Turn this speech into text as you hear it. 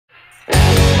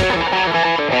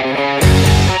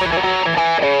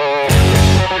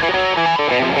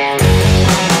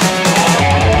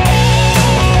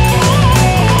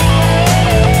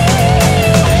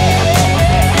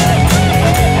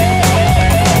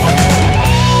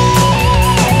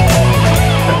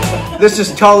This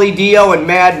is Tully Diö and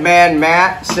Madman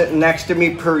Matt sitting next to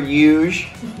me per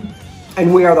usual.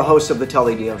 And we are the hosts of the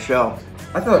Tully Diö Show.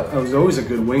 I thought I was always a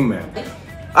good wingman.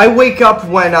 I wake up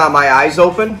when my eyes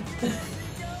open.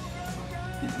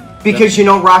 Because, you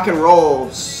know, rock and roll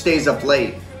stays up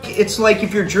late. It's like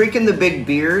if you're drinking the big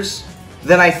beers,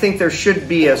 then I think there should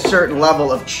be a certain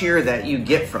level of cheer that you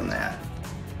get from that.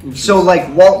 So, like,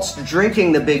 whilst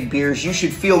drinking the big beers, you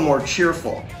should feel more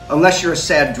cheerful. Unless you're a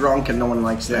sad drunk and no one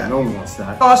likes that. Yeah, no one wants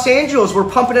that. Los Angeles, we're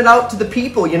pumping it out to the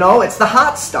people, you know? It's the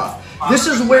hot stuff. This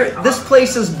is where, this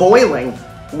place is boiling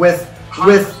with,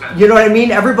 you know what I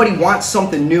mean? Everybody wants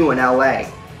something new in LA.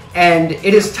 And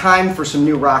it is time for some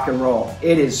new rock and roll.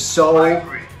 It is so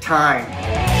time.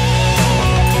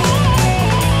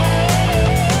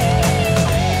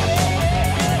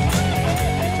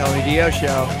 Tully Diö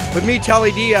Show. With me,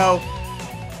 Tully Diö.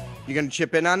 You gonna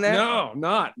chip in on that? No,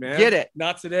 not, man. Get it.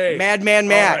 Not today. Madman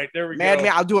Matt. All right, there we go.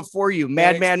 Madman, I'll do it for you.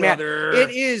 Madman Matt. Brother. It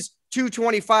is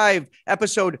 225,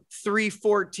 episode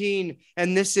 314,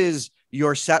 and this is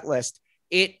your set list.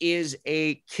 It is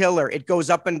a killer. It goes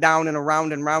up and down and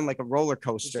around and around like a roller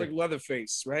coaster. It's like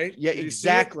Leatherface, right? Yeah,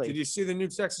 exactly. Did you see the new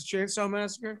Texas Chainsaw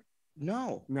Massacre?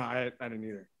 No. No, I didn't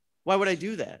either. Why would I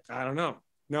do that? I don't know.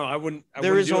 No, I wouldn't.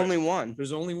 There is only one.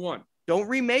 There's only one. Don't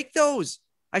remake those.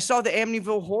 I saw the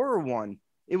Amityville Horror one.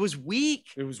 It was weak.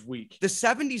 It was weak. The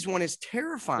 70s one is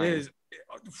terrifying. It is.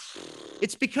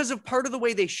 It's because of part of the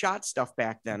way they shot stuff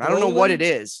back then. I don't know what it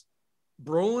is.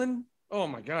 Brolin? Oh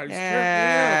my God.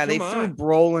 Yeah, they threw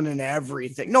Brolin and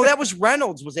everything. No, that was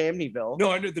Reynolds, was Amityville.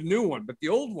 No, I knew the new one, but the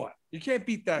old one. You can't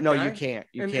beat that No, guy. you can't.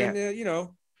 You can't. And, you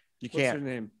know. You can't. What's her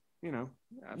name? You know.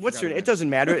 What's her name? It doesn't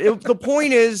matter. The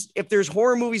point is, if there's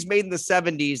horror movies made in the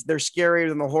 70s, they're scarier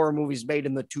than the horror movies made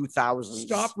in the 2000s.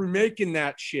 Stop remaking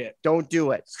that shit. Don't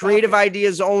do it. Creative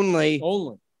ideas only.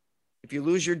 Only. If you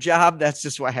lose your job, that's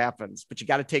just what happens. But you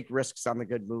got to take risks on the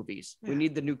good movies. Yeah. We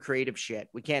need the new creative shit.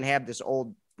 We can't have this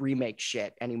old remake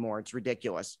shit anymore. It's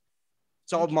ridiculous.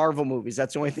 It's all Marvel movies.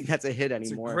 That's the only thing that's a hit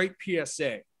anymore. It's a great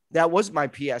PSA. That was my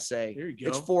PSA. There you go.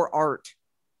 It's for art.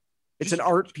 It's an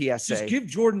art PSA. Just give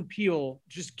Jordan Peele,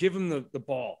 just give him the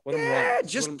ball. Let him run.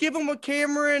 Just give him a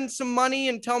camera and some money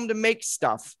and tell him to make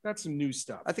stuff. That's some new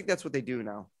stuff. I think that's what they do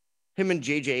now. Him and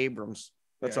J.J. Abrams.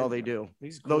 That's all they do.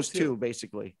 Cool those two,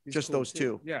 basically. Just cool those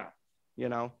two. Yeah. You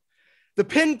know? The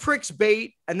pin pricks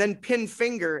bait and then pin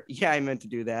finger. Yeah, I meant to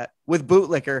do that. With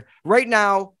Bootlicker. Right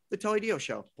now, the Tully Diö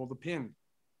Show. Pull the pin.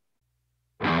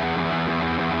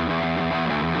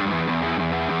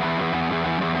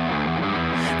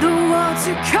 The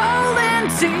water cold and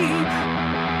deep.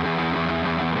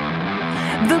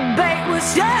 The bait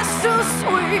was just too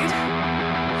sweet.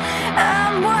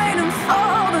 I'm waiting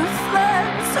for the flood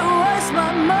to wash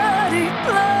my muddy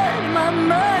blood, my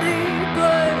muddy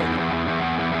blood.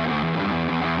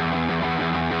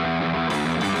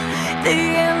 The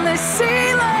endless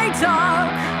sea lay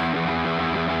dark.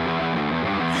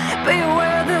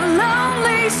 Beware the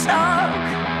lonely shark.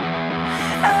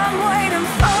 I'm waiting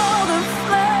for the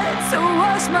flood to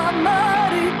wash my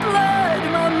muddy blood,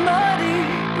 my muddy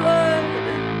blood.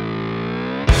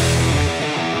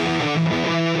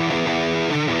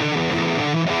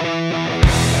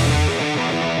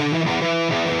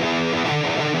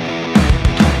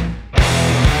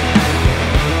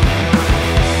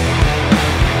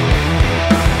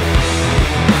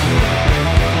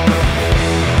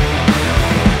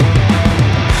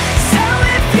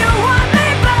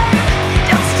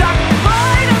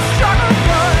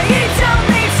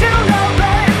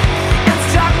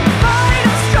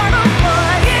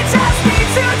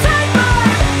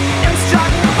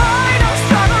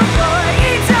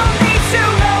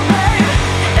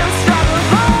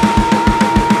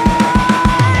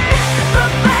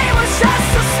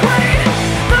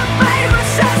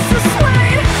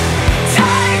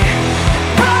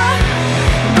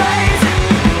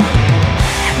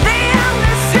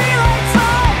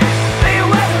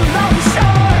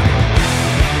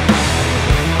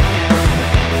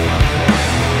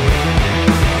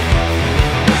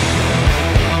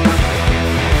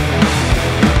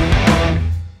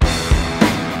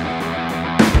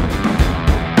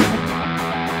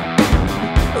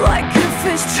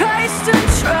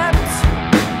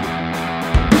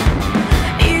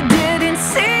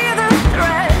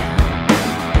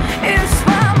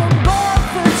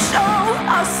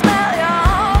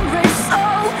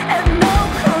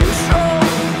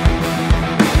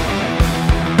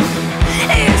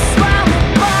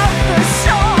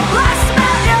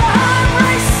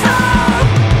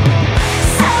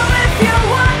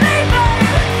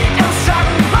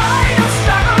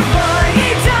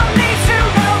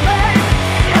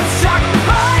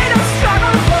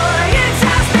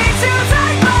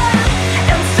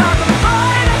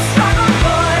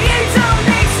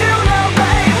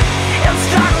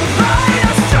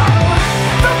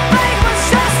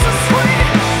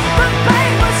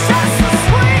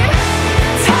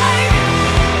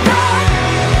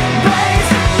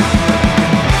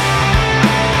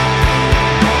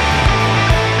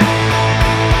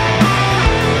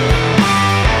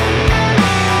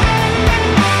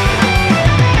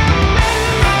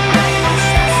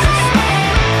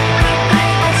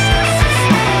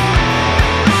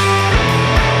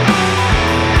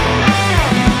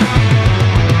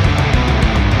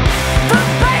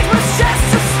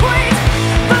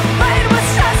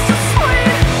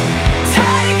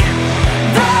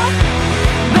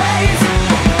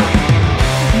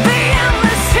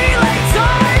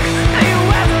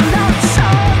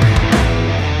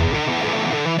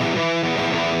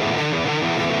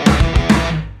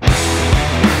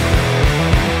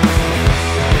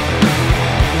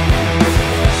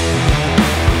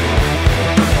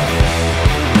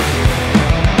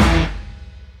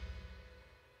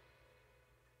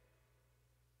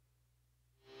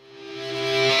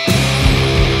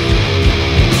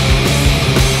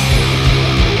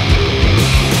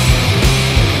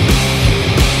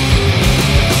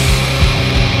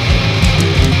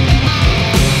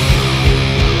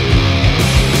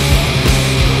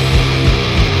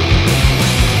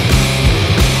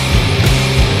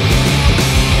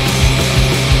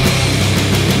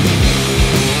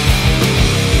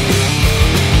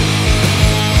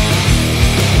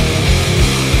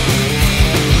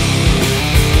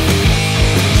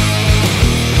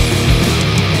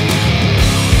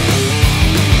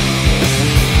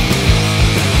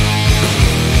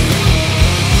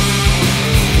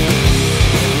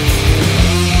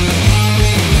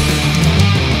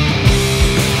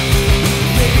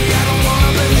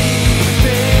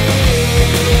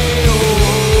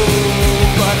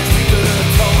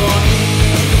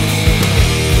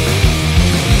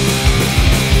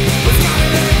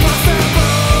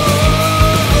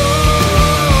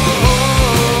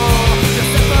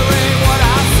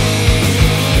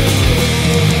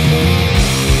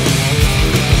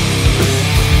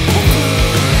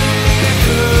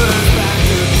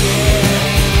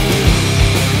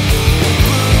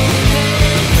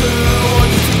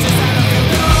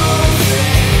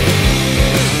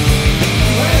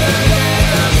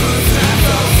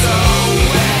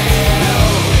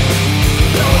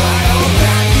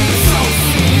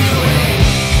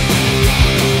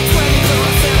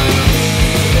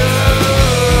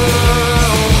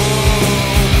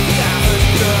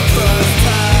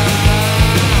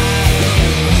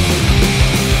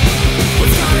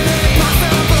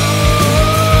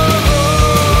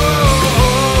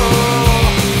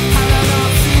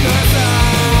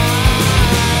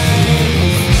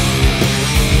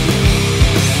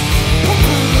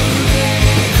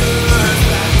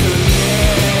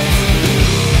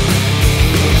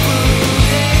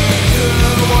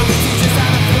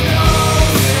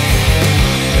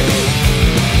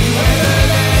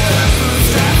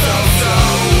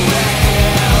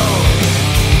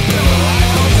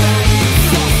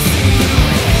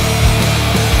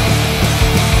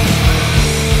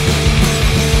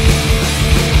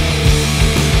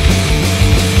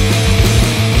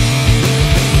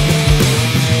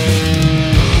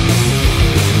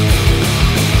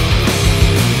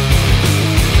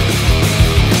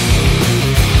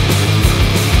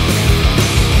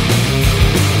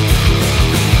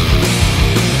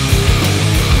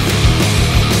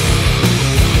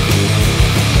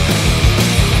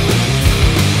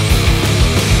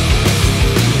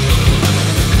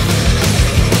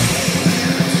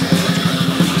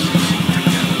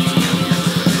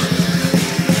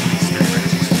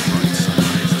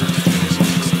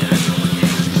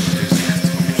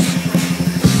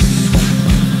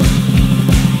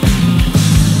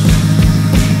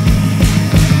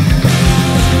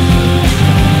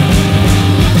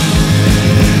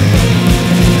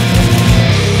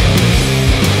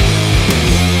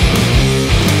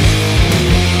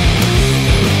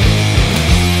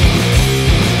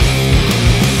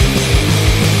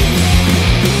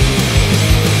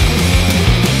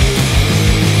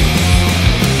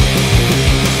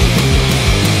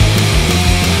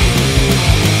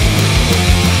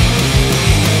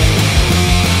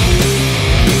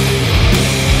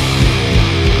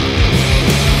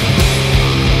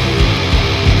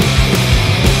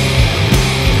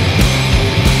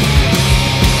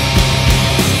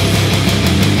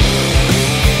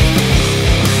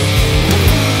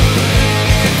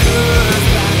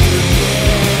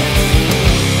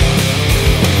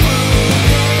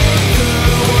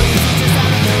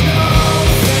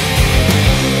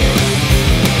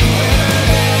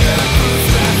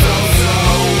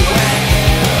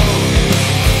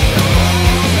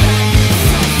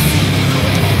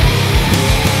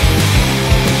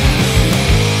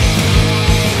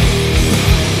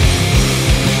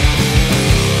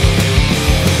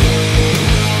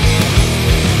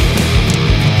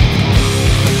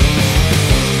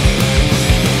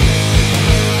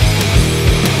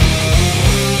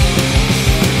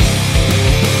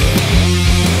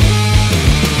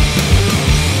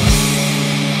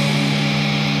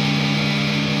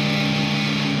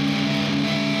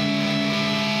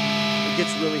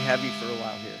 heavy for a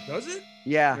while here. Does it?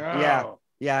 Yeah, Oh.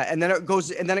 yeah. And then it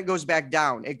goes back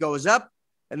down. It goes up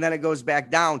and then it goes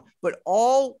back down, but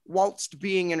all whilst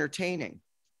being entertaining.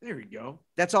 There we go.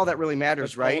 That's all that really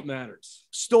matters, That's right? all that matters.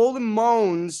 Stolen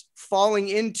moans falling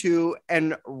into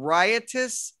an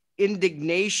riotous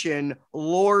indignation,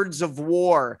 lords of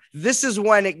war. This is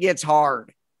when it gets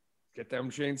hard. Get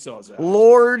them chainsaws out.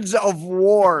 Lords of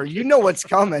war. You know what's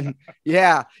coming.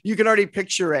 Yeah, you can already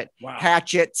picture it. Wow.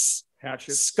 Hatchets,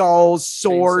 Hatchets, skulls,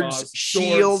 swords, chainsaws,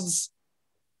 shields.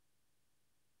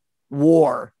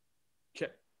 War.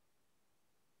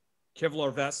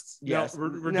 Kevlar vests. Yes. No,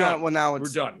 we're No, done. well, now we're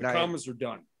it's done. The not- comments are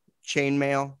done.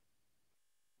 Chainmail.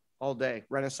 All day.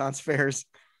 Renaissance fairs.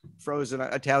 Frozen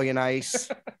Italian ice.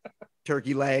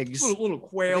 Turkey legs. Little I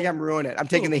quail. think I'm ruining it. I'm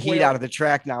taking the Little heat quail. out of the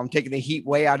track now. I'm taking the heat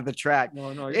way out of the track. No,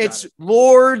 you It's got it.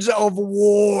 Lords of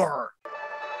War.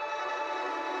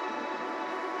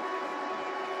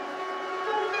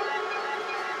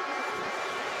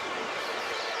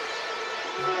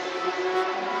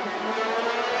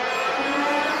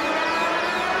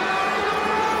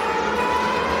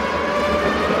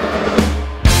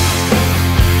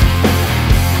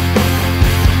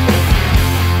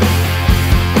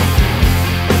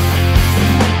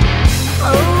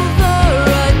 Over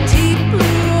a deep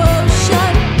blue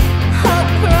ocean,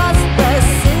 across the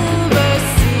silver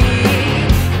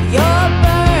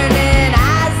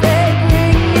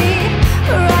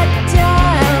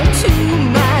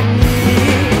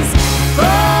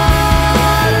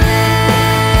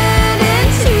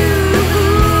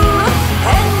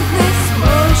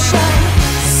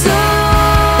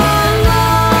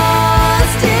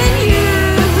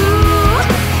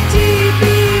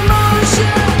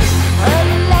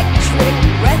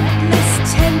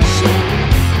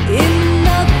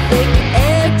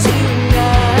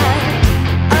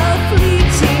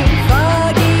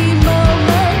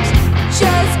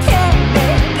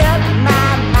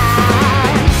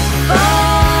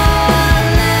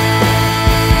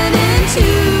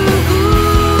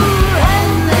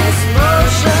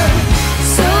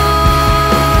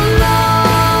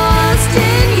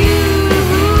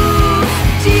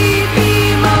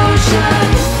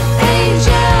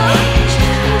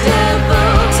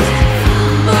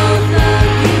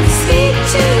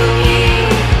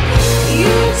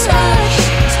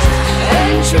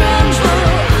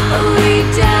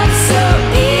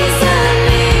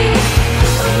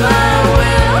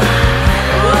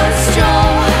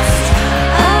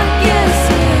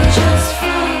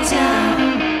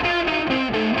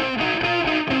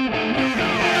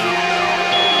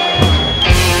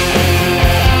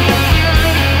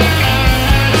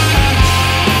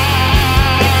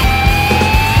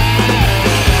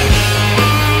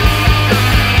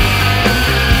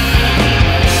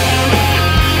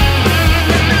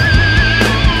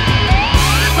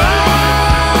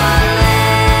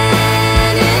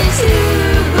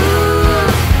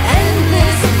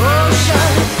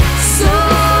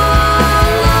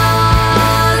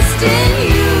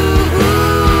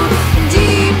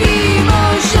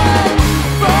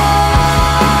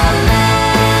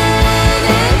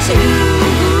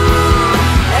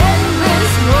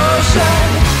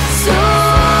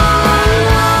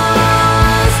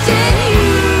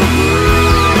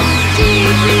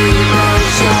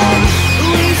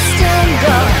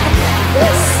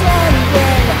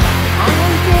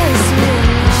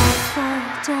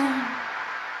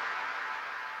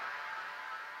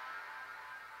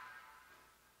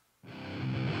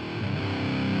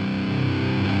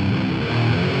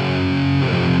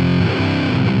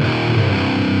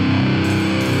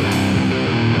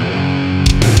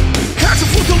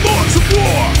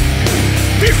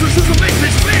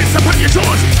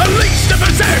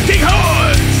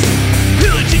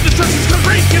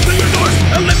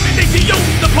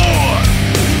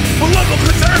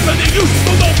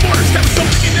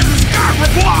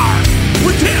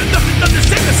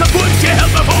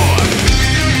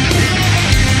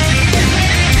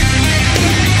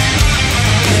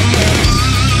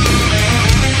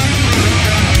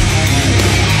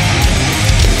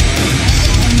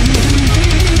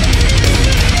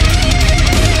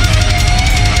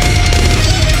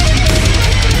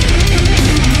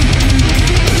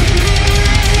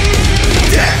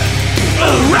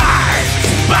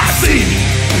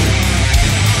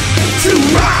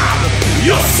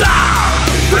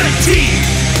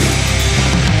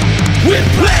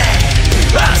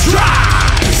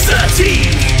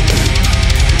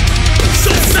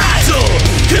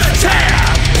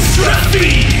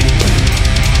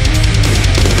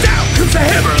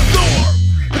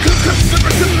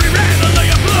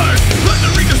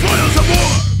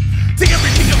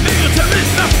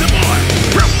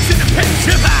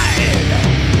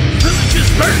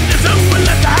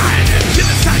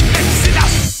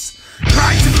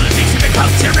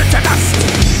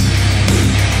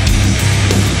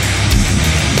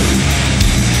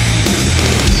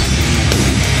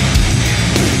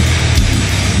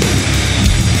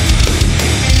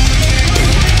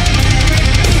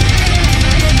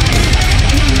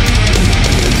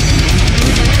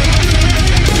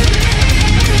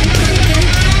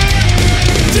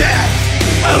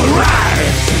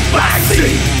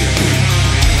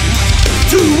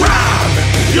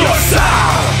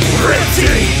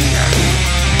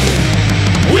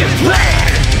with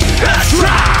plan,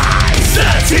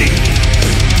 atrocity,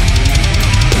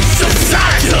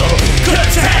 societal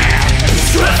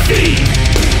catastrophe.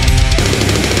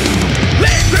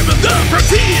 Land grab of the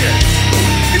frontiers,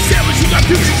 establishing our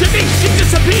future, the nation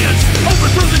disappears,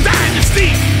 overthrow the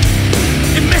dynasty,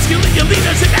 emasculate your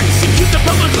leaders and execute the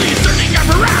publicly asserting our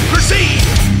bureaucracy.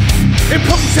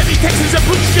 Impose heavy taxes and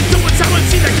push into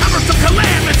insolvency, the commerce of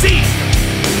calamity.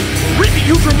 Reaping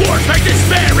huge rewards by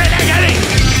despair and agony.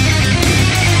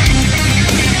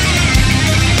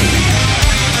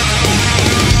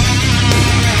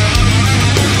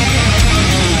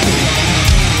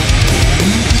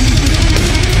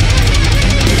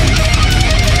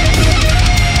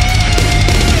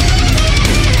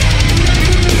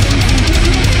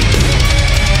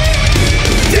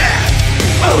 Death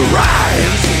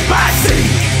arrives by sea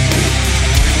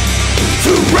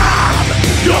to rob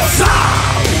your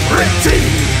sovereignty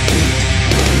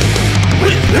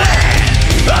with land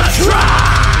atrocities,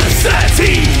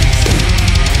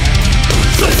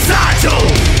 societal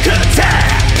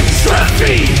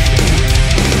catastrophe,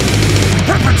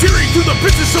 perpetuating through the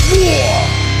business of war.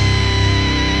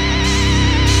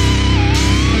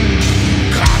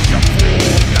 Come your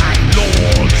four night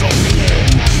lords of war.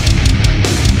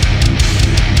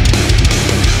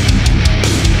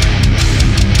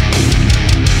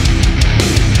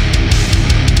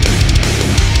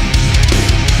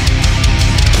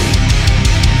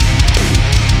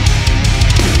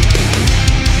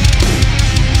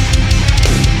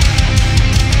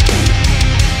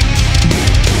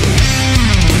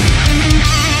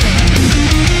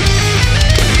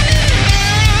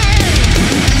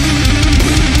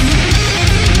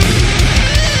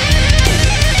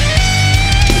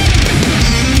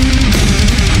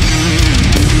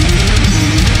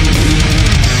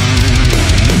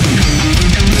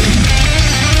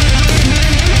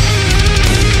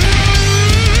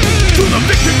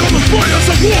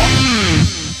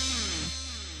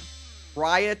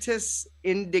 Riotous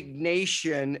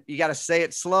indignation. You got to say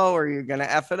it slow or you're going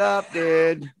to F it up,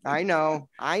 dude. I know.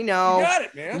 You got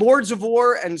it, man. Lords of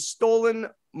War and Stolen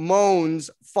Moans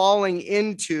falling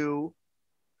into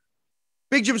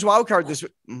Big Jim's wildcard this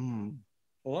week.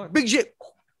 Hold on. Big Jim.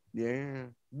 Yeah.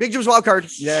 Big Jim's wildcard.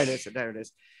 There it is. There it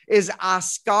is. Is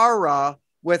Ascara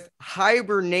with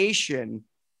Hibernation.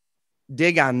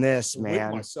 Dig on this,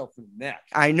 man. Myself in the neck.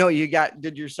 I know you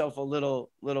did yourself a little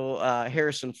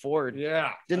Harrison Ford.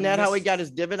 Yeah. Didn't that how he got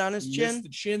his divot on his chin? Missed the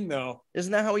chin though.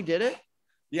 Isn't that how he did it?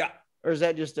 Yeah. Or is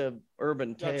that just a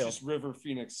urban That's tale? just River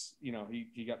Phoenix. You know,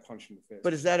 he got punched in the face.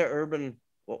 But is that an urban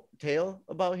tale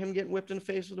about him getting whipped in the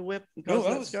face with a whip? No,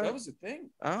 that was a thing.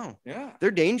 Oh, yeah.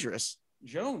 They're dangerous.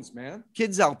 Jones, man.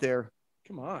 Kids out there.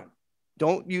 Come on.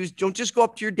 Don't just go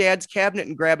up to your dad's cabinet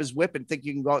and grab his whip and think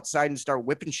you can go outside and start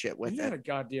whipping shit with Isn't it. that a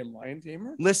goddamn lion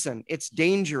tamer? Listen, it's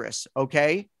dangerous,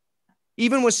 okay?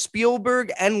 Even with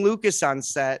Spielberg and Lucas on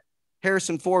set,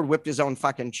 Harrison Ford whipped his own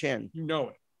fucking chin. You know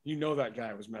it. You know that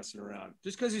guy was messing around.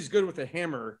 Just because he's good with a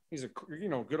hammer, he's a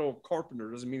good old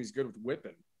carpenter, doesn't mean he's good with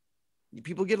whipping.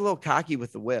 People get a little cocky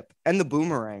with the whip and the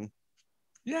boomerang.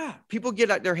 Yeah. People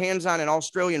get their hands on an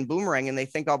Australian boomerang and they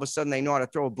think all of a sudden they know how to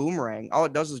throw a boomerang. All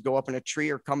it does is go up in a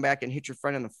tree or come back and hit your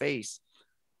friend in the face.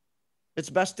 It's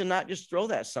best to not just throw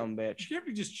that sumbitch. You can't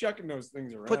be just chucking those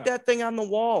things around. Put that thing on the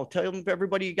wall. Tell them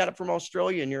everybody you got it from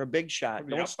Australia and you're a big shot.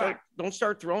 Don't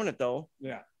start throwing it though.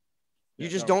 Yeah. You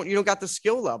don't got the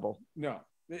skill level. No.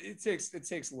 It takes a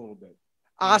little bit.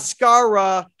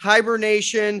 Ascara,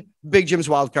 Hibernation, Big Jim's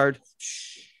wildcard.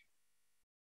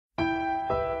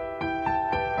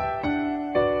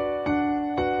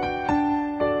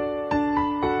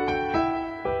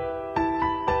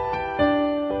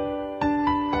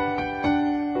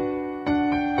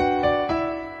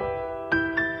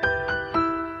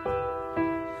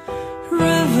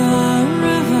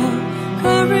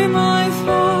 Carry my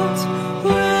thoughts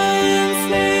away and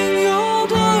sing your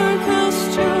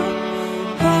darkest tune.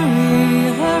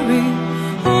 Hurry, hurry,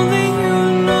 only you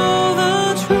know the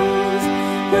truth.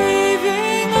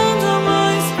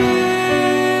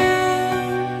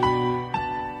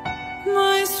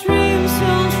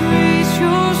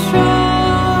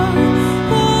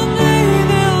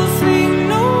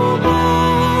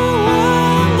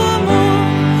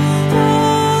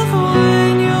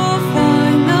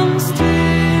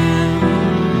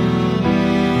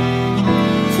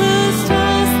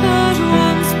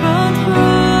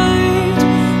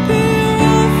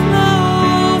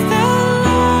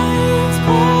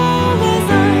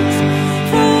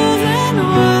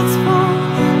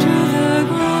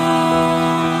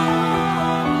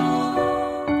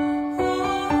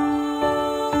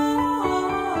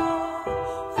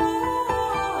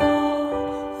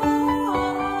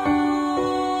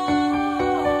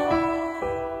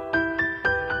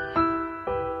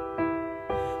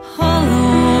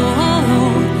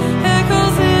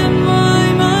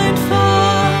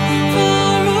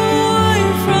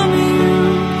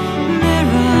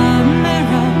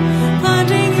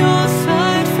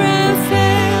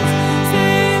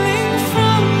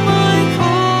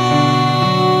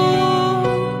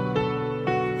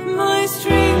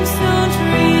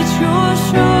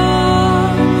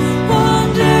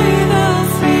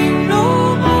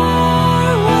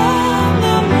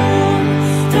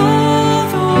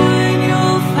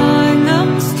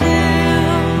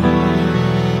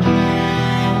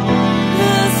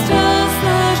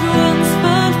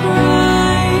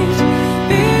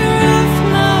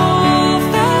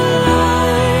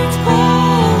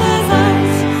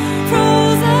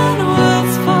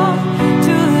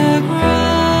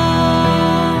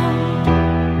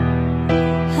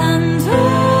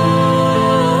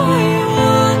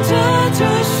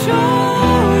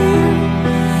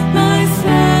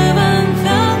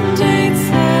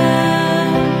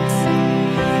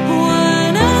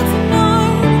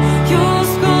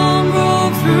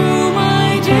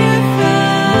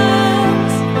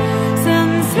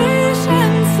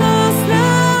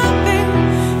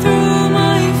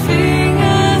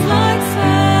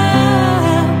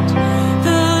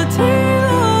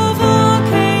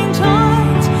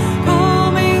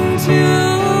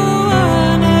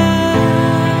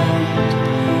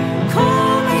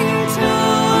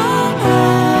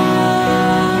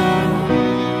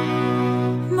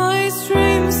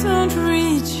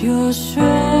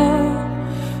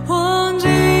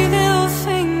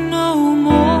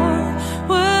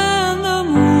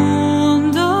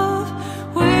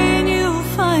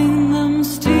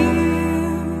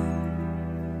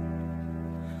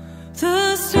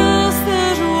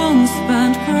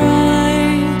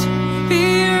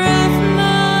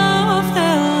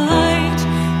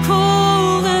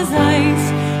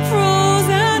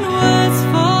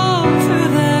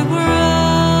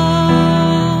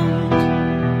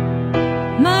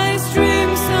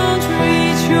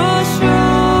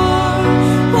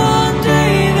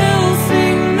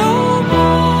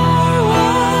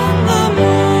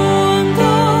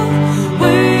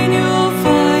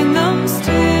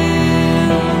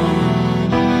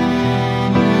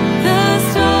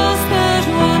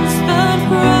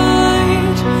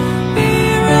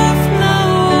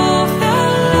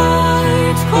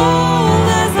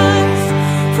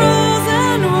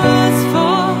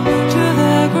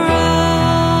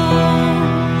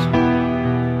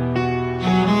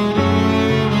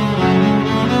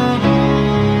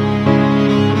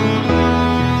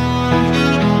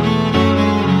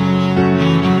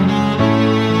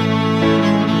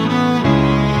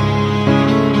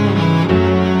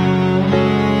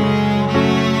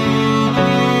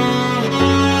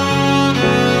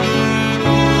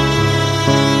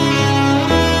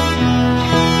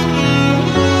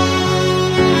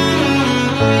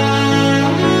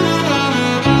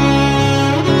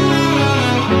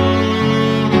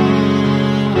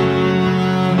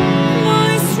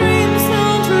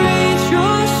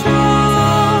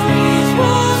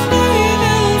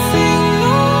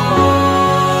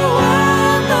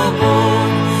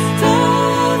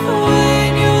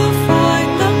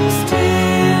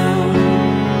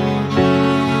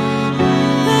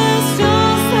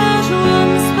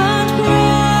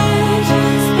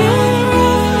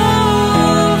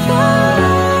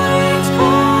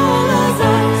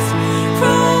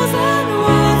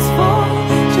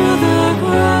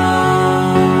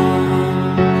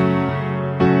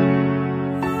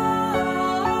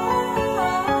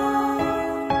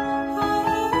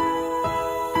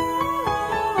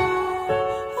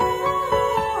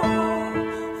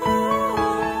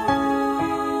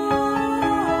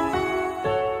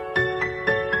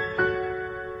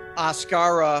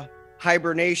 Oscara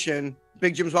hibernation.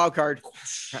 Big Jim's wild card.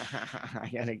 I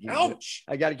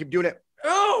gotta keep doing it.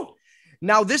 Oh.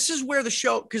 Now this is where the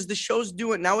show, because the show's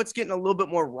doing now. It's getting a little bit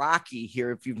more rocky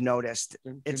here. If you've noticed,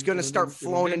 it's going to start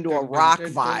flowing into a rock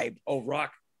vibe. Oh,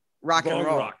 rock and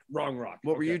roll. Wrong rock.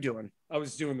 What were you doing? I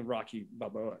was doing the Rocky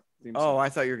Balboa. Oh, I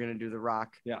thought you were going to do the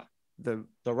rock. Yeah. The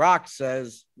rock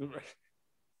says.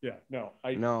 Yeah, no.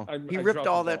 He ripped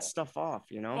all that stuff off,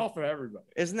 you know? Off of everybody.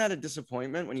 Isn't that a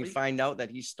disappointment when you find out that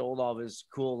he stole all of his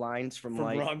cool lines from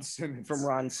Ron Simmons? From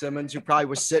Ron Simmons, who probably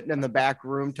was sitting in the back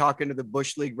room talking to the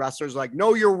Bush League wrestlers like,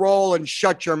 know your role and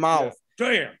shut your mouth. Yeah.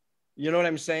 Damn. You know what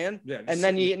I'm saying? Yeah. And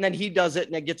then he does it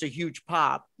and it gets a huge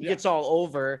pop. He gets all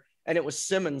over and it was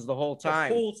Simmons the whole time.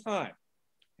 The whole time.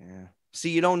 Yeah. See,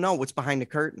 you don't know what's behind the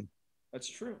curtain. That's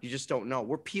true. You just don't know.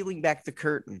 We're peeling back the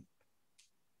curtain.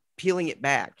 Peeling it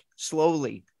back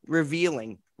slowly,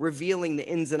 revealing the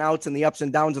ins and outs and the ups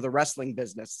and downs of the wrestling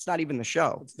business. It's not even the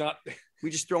show. It's not.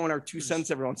 We just throw in our 2 cents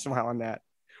every once in a while on that.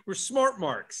 We're smart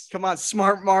marks. Come on,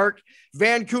 smart mark.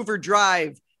 Vancouver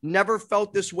Drive. Never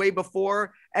felt this way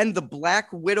before. And the Black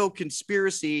Widow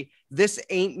Conspiracy. This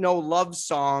ain't no love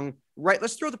song. Right.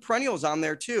 Let's throw the perennials on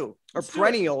there too. Or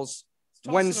perennials.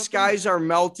 When skies are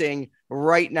melting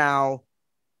right now.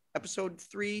 Episode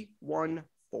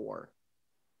 314.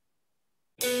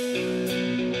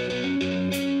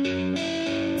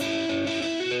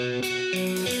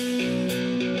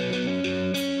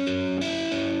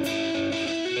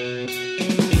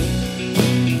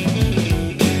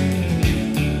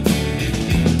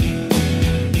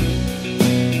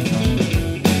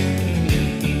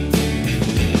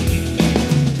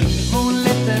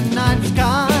 Moonlit the night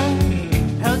sky,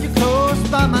 held you close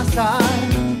by my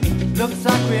side. Looks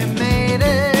like we made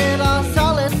it on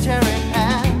solitary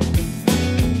path.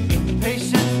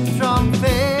 Patient, strong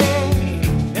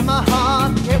faith, in my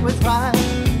heart it was right.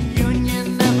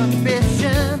 Union of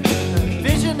ambition,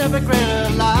 vision of a greater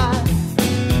life.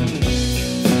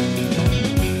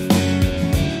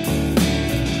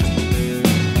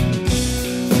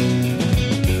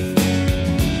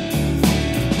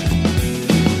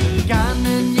 Began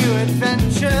a new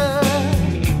adventure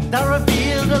that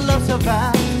revealed a love so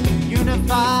vast.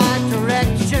 Unified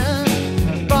direction,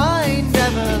 bind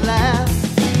everlast.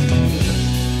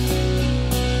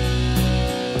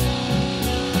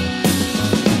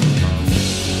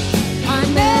 I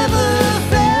never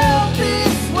felt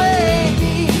this way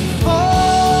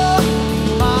before.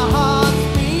 My heart's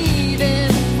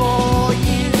beating for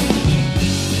you.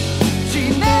 She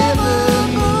never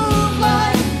moved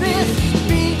like this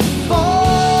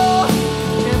before.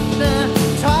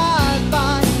 Hypnotized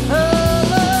by her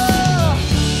love,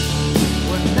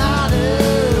 we're not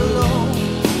alone.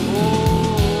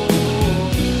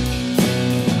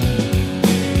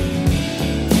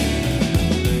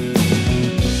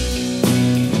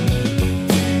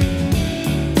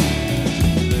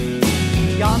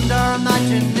 Yonder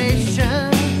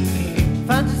imagination,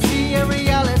 fantasy and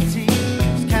reality,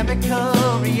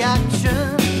 chemical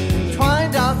reaction,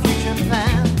 twined our future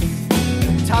plans,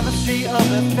 tapestry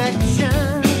of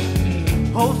affection,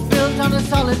 hopes built on a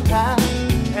solid path,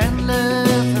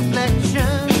 endless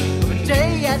reflection of a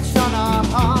day etched on our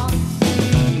hearts.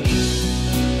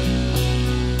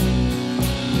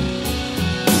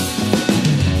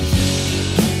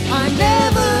 I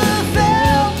never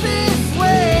felt this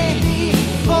way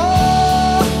before.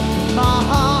 My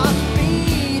heart's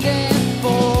beating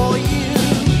for you.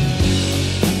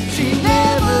 She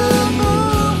never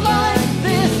moved like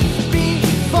this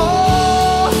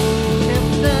before.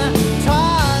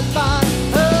 Hypnotized by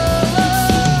her love.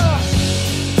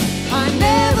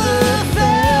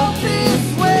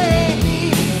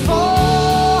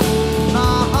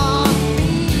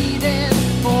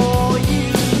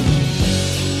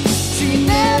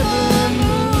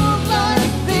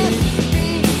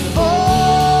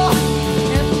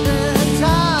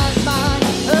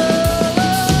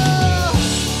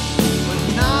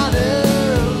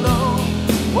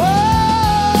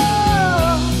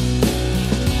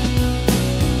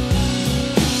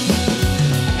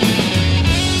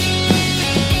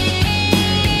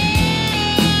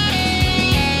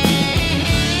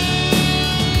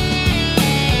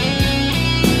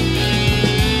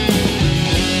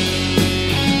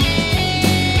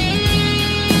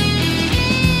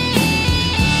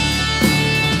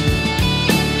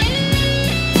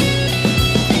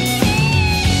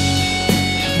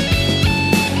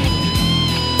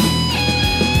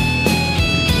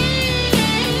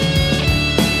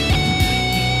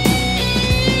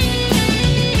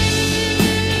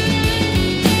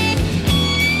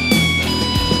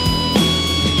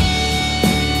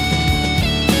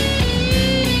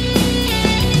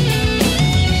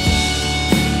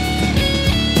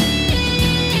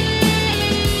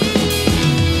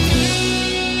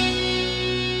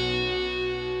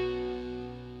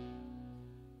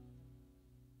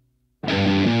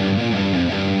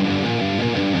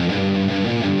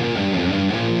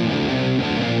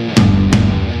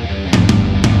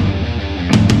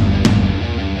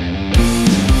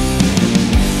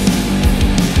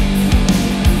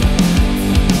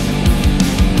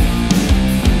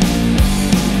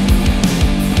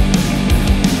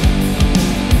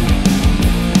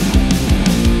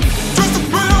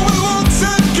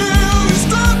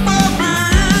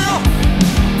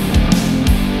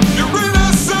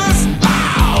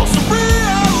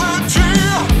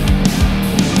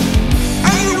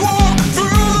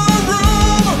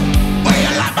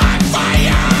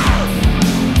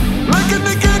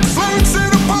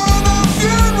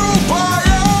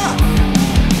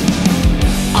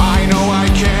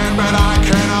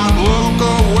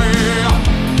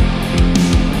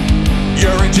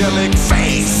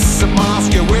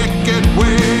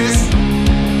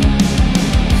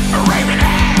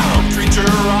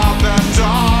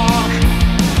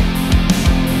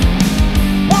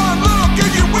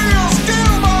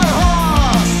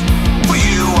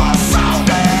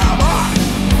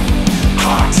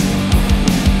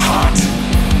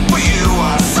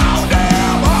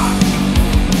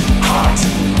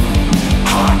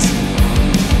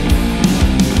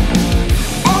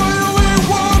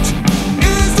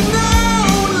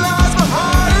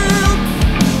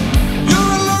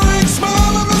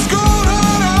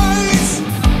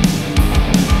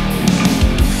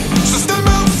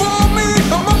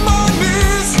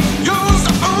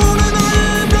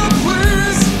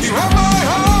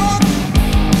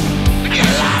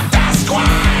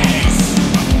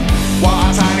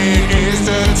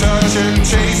 to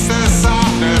taste the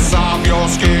softness of your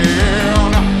skin.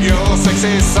 Your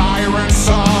sexy siren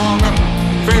song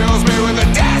fills me with a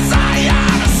desire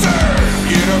to serve.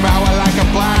 You devour like a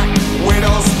black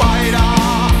widow spider.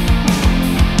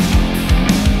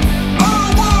 All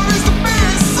I want is to be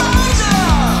a soldier,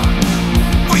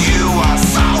 for you are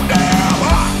so damn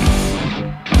hot.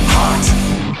 Hot,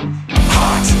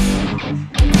 hot,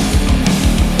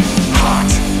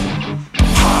 hot,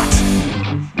 hot,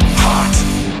 hot.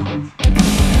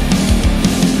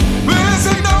 This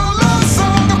ain't no love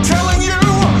song, I'm telling you.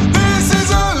 This is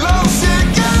a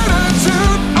lovesick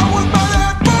attitude. I would buy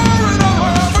that bar and a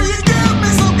half, or you give me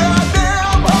so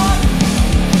goddamn hot,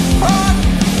 hot,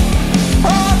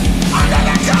 hot, under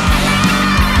the collar.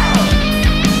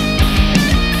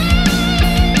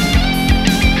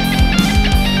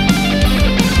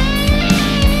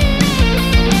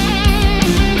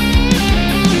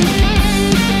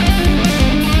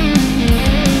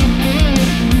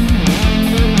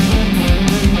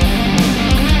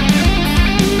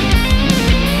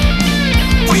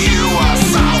 For you are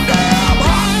so damn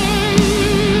hot,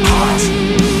 hot,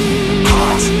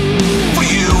 hot. For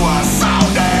you are so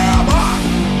damn hot,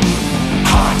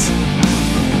 hot,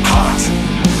 hot.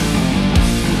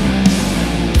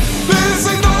 This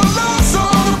ain't no love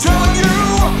song, I'm telling you.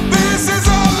 This is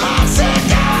a lovesick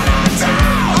attitude.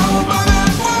 I will buy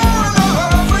that bar and a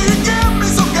half, for you give me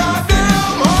so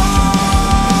goddamn hot.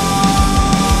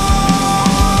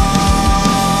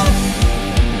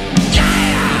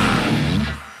 Yeah.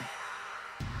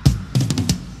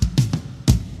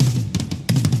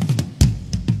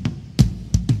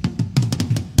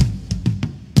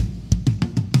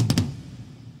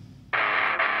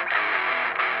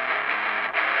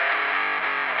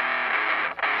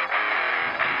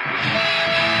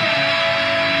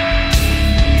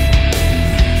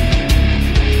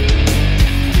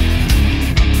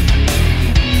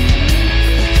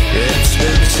 It's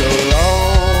been so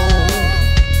long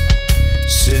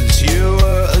since you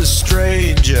were a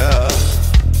stranger.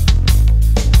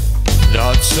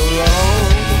 Not so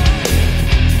long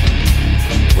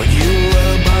when you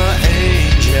were my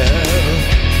angel.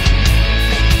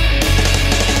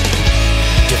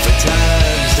 Different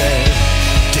times and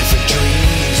different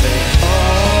dreams, they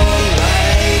all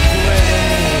like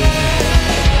rain.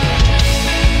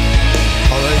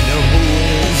 All I know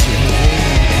is your name.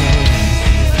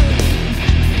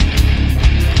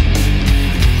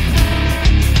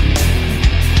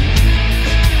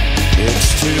 It's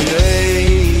too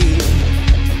late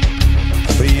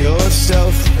for your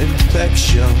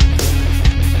self-infection.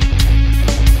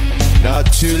 Not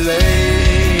too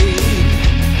late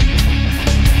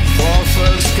for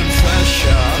first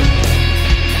confession.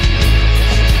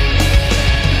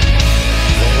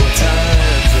 There were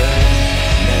times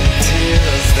and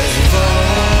tears that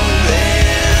falling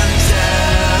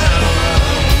down.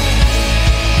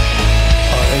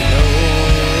 All I know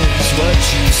is what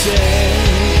you say.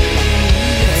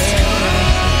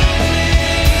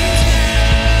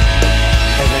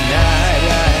 Every night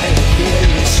I hear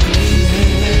you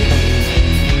screaming.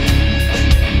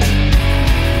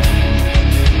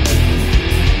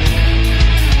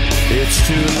 It's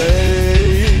too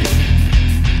late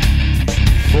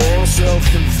for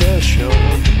self-confession.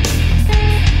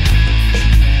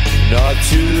 Not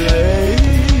too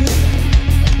late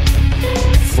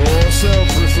for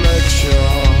self-reflection.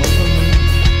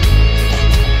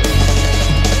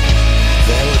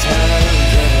 There were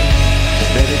times and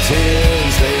many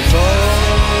tears, they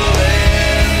falling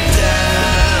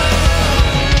down.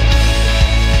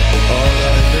 All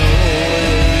I know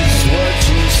is what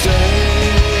you say.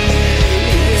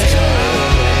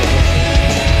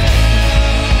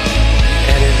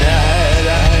 Every night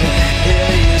I hear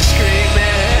you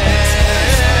screaming.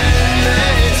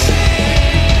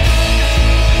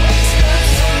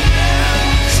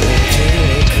 So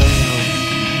take 'em.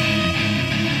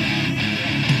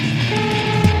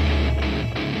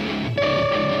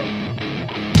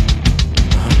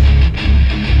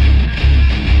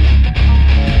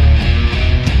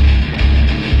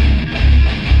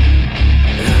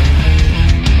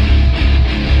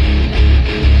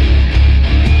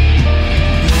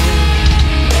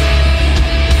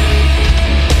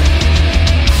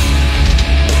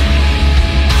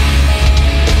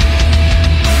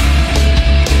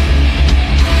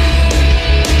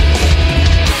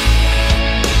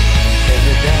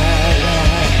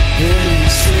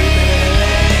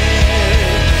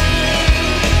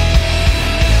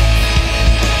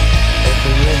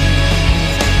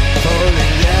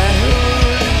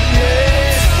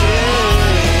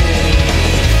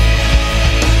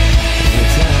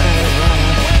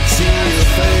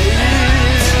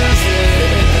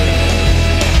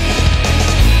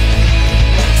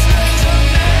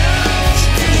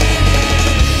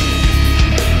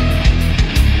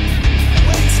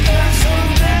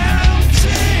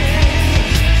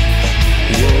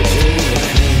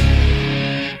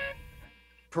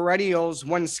 Perennials,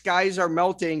 When Skies Are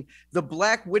Melting, The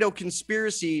Black Widow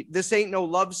Conspiracy, This Ain't No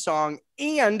Love Song,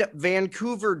 and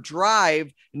Vancouver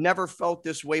Drive, Never Felt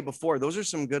This Way Before. Those are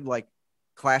some good, like,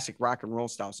 classic rock and roll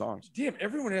style songs. Damn,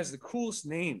 everyone has the coolest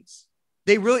names.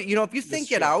 They really, you know, if you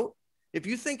think it out,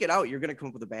 you're going to come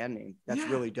up with a band name. That's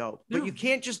really dope. But Yeah. you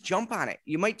can't just jump on it.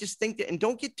 You might just think that, and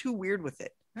don't get too weird with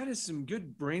it. That is some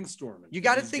good brainstorming. You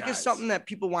got to These think guys. of something that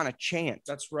people want to chant.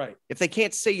 That's right. If they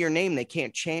can't say your name, they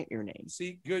can't chant your name.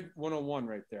 See, good 101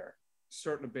 right there.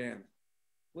 Starting a band.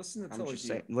 Listen to I'm Tully just Diö.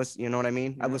 saying, listen, you know what I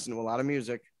mean? I Yeah. listen to a lot of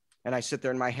music and I sit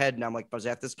there in my head and I'm like, if I was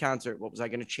at this concert, what was I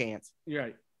going to chant? You're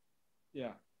right.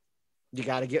 Yeah. You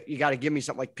got to give me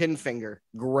something like Pinfinger.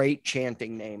 Great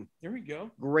chanting name. There we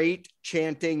go. Great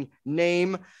chanting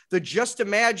name. The Just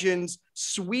Imagines,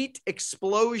 Sweet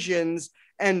Explosions,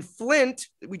 and Flint.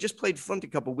 We just played Flint a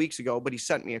couple weeks ago, but he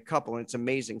sent me a couple and it's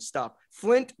amazing stuff.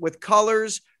 Flint with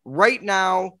Colors right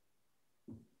now.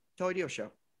 Tully Diö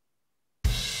Show.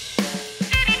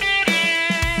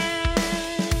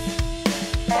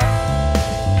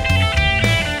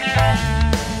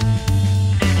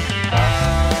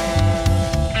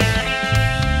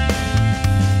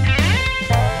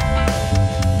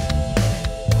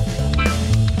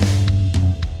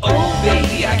 Oh,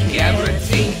 baby, I can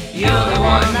guarantee you're the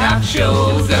one I've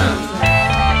chosen.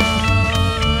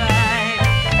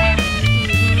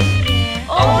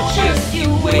 Oh, just you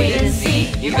wait and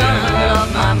see. You're gonna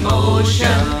love my motion.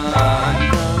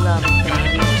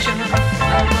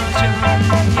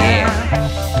 Yeah.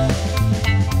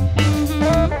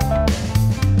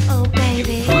 Oh,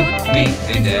 baby. Put me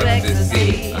in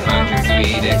ecstasy. 100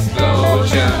 sweet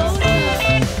explosions.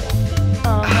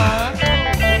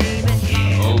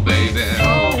 Oh, baby.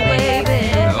 Oh, baby.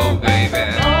 Oh, baby.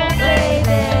 Oh,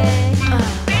 baby.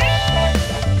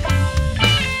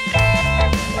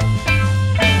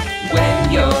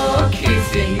 When you're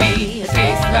kissing me, it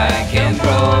tastes like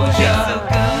ambrosia.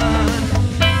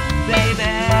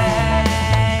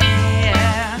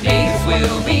 Niggas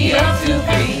will be up to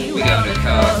 3. We're gonna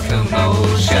cause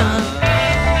commotion.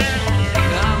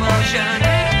 Commotion.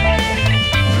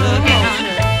 Look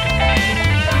out.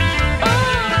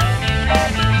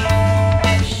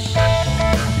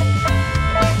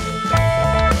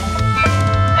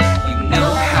 You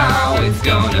know how it's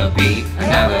gonna be.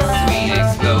 Another sweet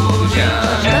explosion.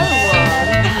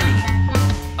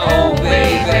 Oh,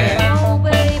 baby. Oh,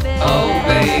 baby. Oh,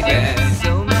 baby.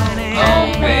 Oh,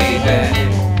 baby.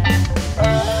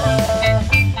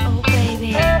 Oh,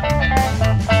 baby.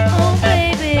 Oh,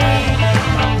 baby.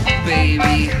 Baby,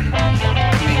 make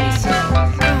me so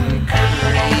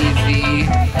crazy.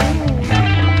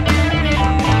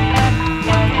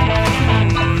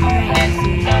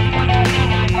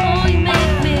 Oh, you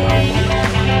make me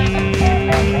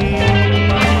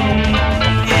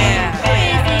Yeah.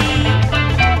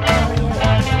 crazy.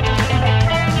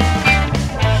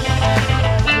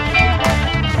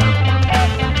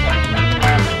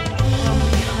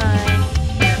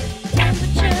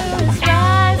 Temperature is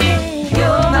rising.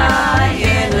 You're my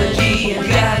energy and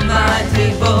got my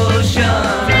devotion.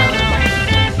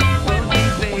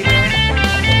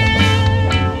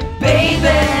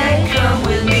 Baby, come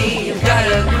with me. You've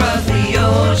gotta cross the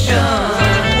ocean.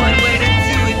 One way to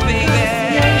do it, baby.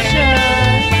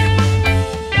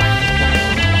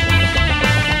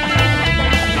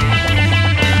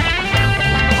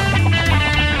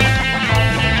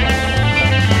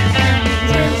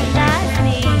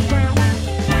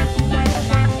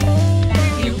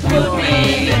 You put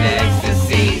me in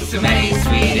ecstasy, so many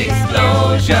sweet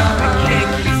explosions. I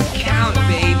can't keep count,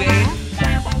 baby.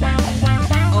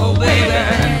 Oh, baby.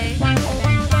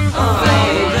 Oh,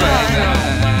 baby.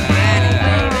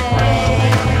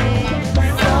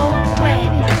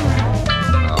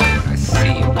 Oh, I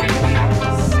see you, baby.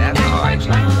 Savage.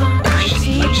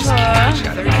 You just can't.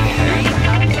 33,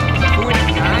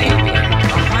 49,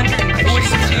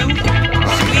 142.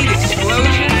 Sweet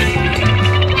explosion.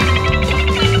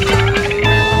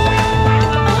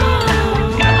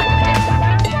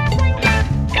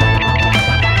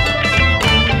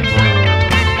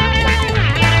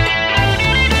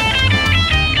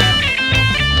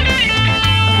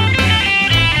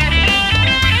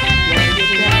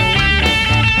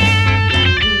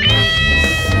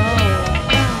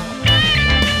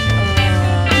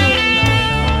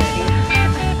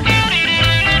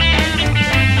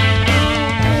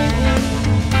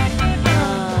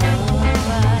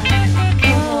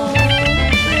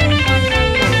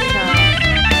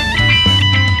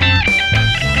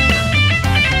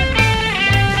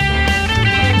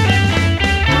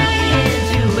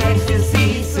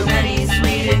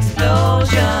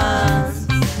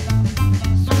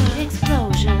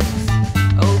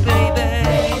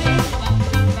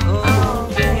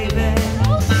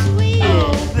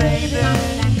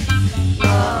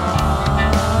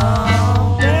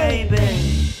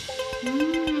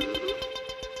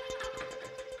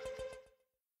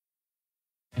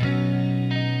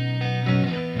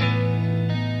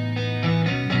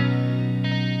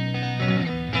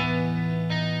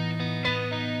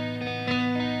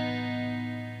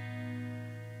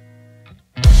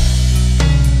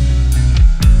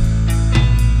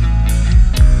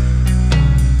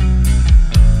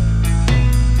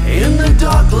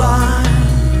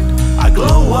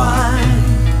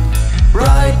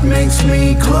 makes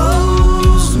me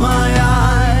close my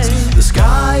eyes. The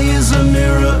sky is a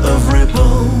mirror of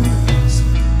ripples,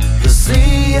 the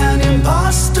sea an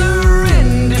imposter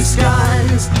in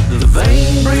disguise. The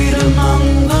vein breed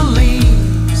among the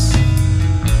leaves,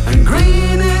 and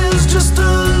green is just a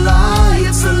lie,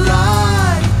 it's a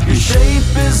lie. Your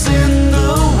shape is in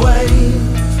the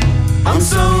wave. I'm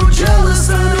so jealous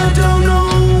and I don't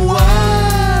know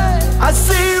why. I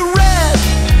see red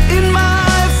in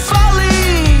my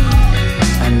folly,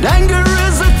 and anger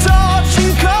is a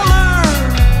torching color.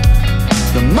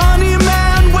 The money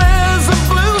man wears a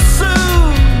blue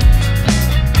suit,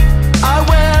 I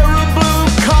wear a blue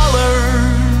collar.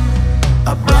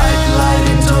 A bright light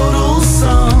in total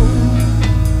sum.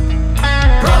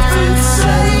 Prophets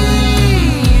say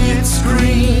it's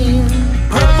green.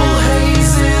 Purple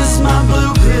haze is my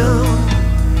blue pill.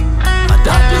 My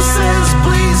doctor says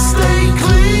please stay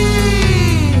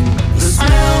clean. The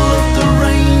smell of the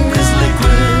rain is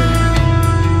liquid,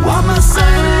 while my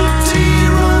sanity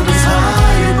runs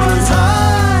high, it runs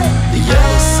high. The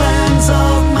yellow sands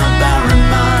of my barren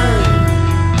mind,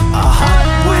 a hot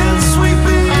wind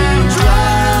sweeping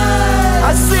dry.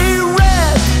 I see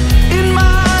red in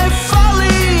my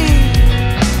folly,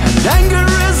 and anger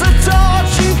is a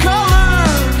torching color.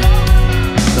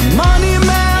 The money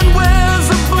man wears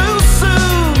a blue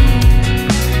suit,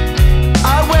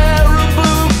 I wear a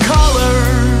blue collar.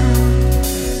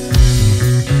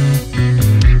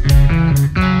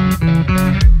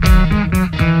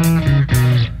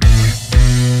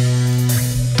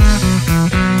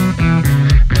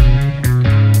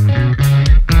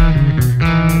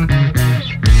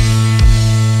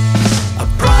 A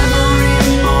primary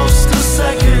and most a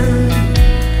second,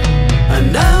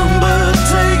 an amber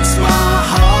takes my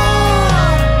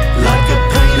heart like a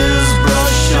painter's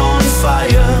brush on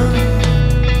fire.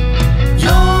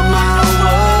 You're my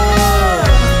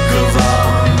work of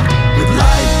art, with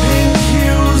light pink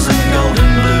hues and golden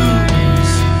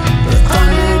blues. The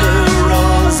thunder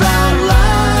roars out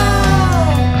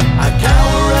loud. I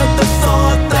cower at the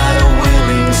thought that a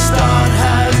willing start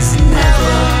has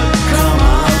never come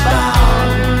about.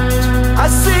 I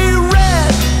see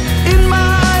red in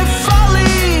my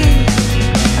folly,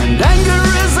 and anger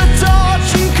is a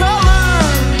torching color.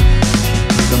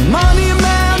 The money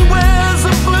man wears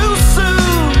a blue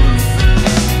suit,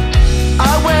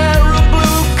 I wear a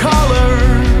blue collar.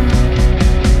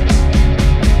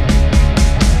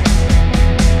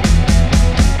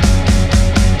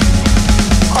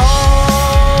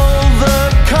 All the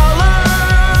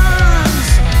colors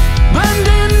blend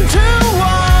into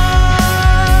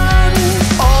one.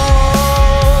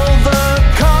 All the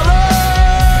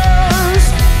colors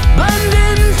blend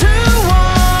into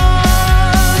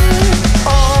one.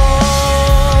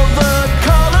 All the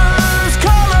colors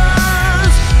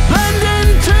blend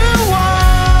into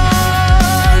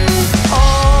one.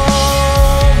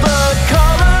 All the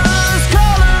colors.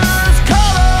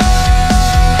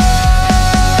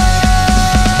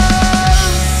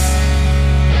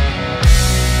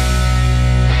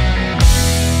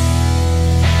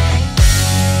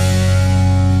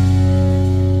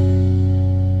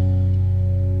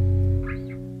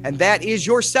 And that is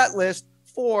your set list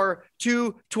for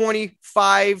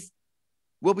 225.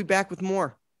 We'll be back with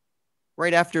more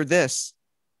right after this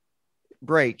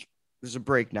break. There's a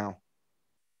break now.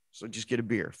 So just get a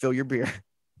beer. Fill your beer.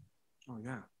 Oh,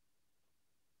 yeah.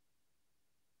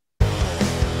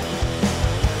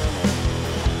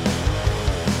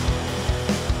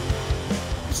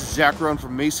 This is Zach Rohn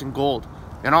from Mason Gold,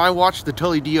 and I watched the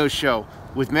Tully Diö Show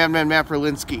with Madman Matt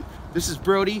Berlinski. This is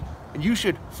Brody, and you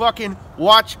should fucking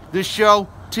watch this show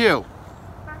too.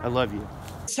 I love you.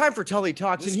 It's time for Tully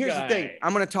Talks, This and here's guy. the thing.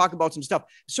 I'm going to talk about some stuff.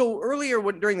 So earlier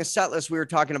during the set list, we were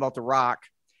talking about The Rock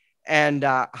and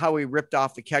how he ripped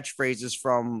off the catchphrases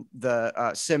from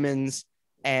the Simmons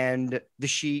and the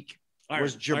Sheik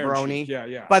was Iron jabroni. Sheik.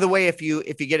 Yeah. By the way, if you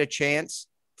get a chance,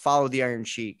 follow the Iron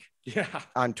Sheik Yeah.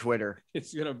 on Twitter.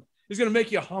 He's gonna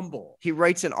make you humble. He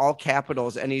writes in all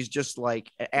capitals, and he's just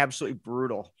like absolutely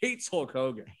brutal. Hates Hulk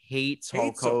Hogan. Hates Hulk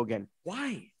Hates him. Hogan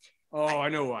Why? Oh, I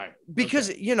know why. because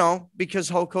Okay. because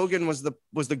Hulk Hogan was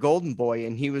the golden boy,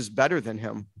 and he was better than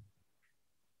him.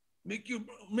 Make you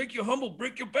humble,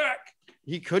 break your back.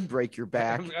 He could break your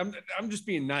back. I'm just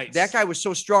being nice. That guy was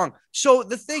so strong. So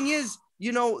the thing is,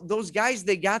 those guys,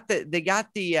 they got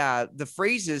the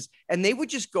phrases, and they would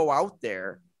just go out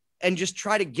there and just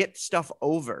try to get stuff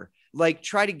over, like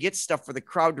try to get stuff for the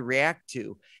crowd to react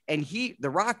to. And The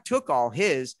Rock took all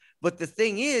his, but the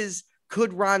thing is,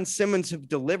 could Ron Simmons have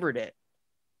delivered it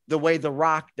the way The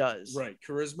Rock does? Right.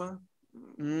 Charisma.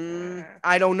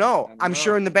 I don't know. I'm know.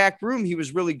 sure in the back room he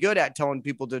was really good at telling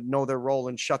people to know their role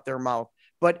and shut their mouth.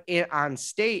 But on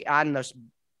stage, in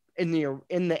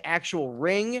the actual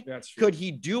ring, That's true. could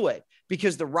he do it?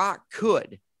 Because The Rock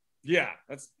could. Yeah,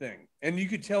 that's the thing. And you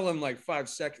could tell him like 5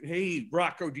 seconds, hey,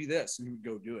 Rock, go do this, and he would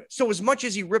go do it. So as much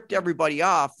as he ripped everybody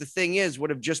off, the thing is,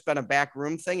 would have just been a back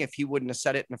room thing if he wouldn't have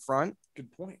said it in the front.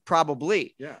 Good point.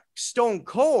 Probably. Yeah. Stone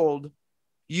Cold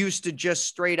used to just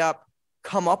straight up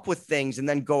come up with things and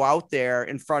then go out there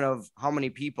in front of how many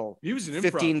people? He was an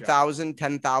improv 15,000,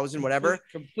 10,000, whatever.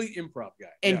 Complete improv guy.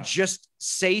 And just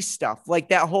say stuff like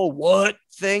that whole what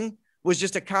thing was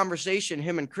just a conversation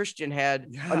him and Christian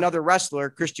had, another wrestler,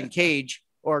 Christian Cage,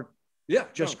 or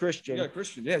just Christian. Yeah,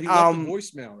 Christian. Yeah, he left the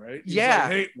voicemail, right? He was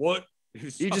like, hey, what?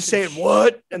 You just say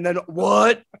what and then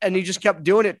what, and he just kept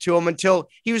doing it to him until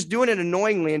he was doing it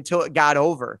annoyingly until it got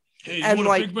over. Hey, you and want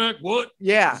like a Big Mac? What?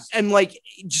 Yeah, and like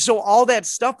so all that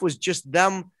stuff was just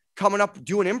them coming up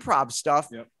doing improv stuff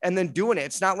and then doing it.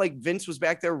 It's not like Vince was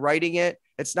back there writing it.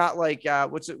 It's not like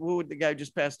who would the guy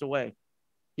just passed away?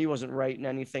 He wasn't writing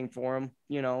anything for him,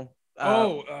 you know.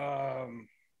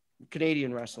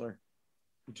 Canadian wrestler.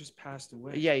 He just passed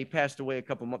away. Yeah, he passed away a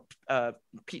couple months.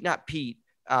 Pete, not Pete.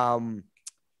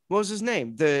 What was his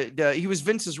name? He was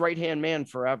Vince's right-hand man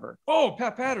forever. Oh,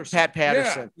 Pat Patterson. Pat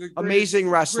Patterson. Yeah, amazing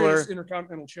wrestler. Greatest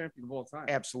Intercontinental champion of all time.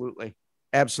 Absolutely.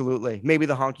 Absolutely. Maybe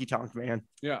the honky tonk man.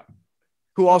 Yeah.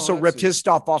 Who also ripped his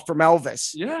stuff off from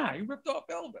Elvis. Yeah, he ripped off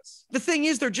Elvis. The thing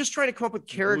is, they're just trying to come up with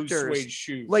characters. Blue suede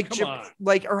shoes. Like, Come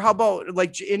on. or how about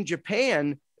like in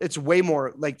Japan? It's way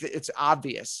more like it's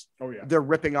obvious. Oh yeah, they're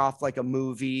ripping off like a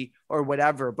movie or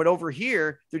whatever. But over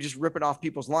here, they're just ripping off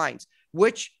people's lines.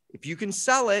 Which, if you can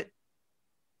sell it,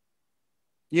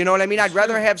 you know what I mean. I'd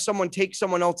rather have someone take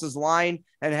someone else's line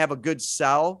and have a good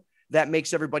sell that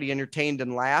makes everybody entertained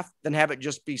and laugh than have it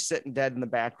just be sitting dead in the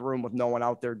back room with no one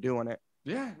out there doing it.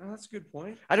 Yeah, no, that's a good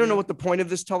point. I don't know what the point of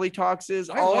this Tully Talks is.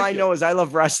 All like I know is I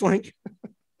love wrestling.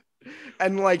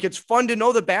 And like, it's fun to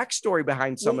know the backstory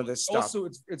behind some of this stuff. Also,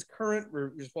 it's current.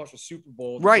 We just watched a Super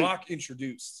Bowl. The Right. Rock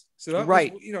introduced. So that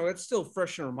Right. was, that's still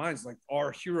fresh in our minds. Like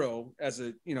our hero as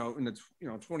a, in the,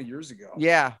 20 years ago.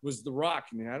 Yeah. Was The Rock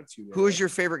in the Attitude Era. Who is your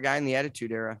favorite guy in the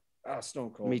Attitude Era? Stone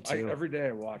Cold. Me too. Every day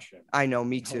I watch him. I know,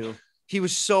 me too. He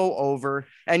was so over,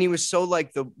 and he was so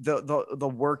like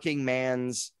the working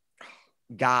man's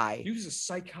guy. He was a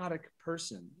psychotic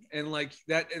person, and like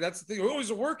that's the thing. Oh, he's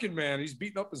a working man. He's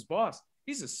beating up his boss.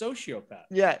 He's a sociopath.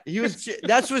 Yeah, he was.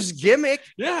 That's his gimmick.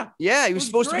 Yeah, he was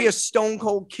supposed to be a stone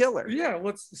cold killer. Yeah,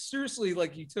 seriously,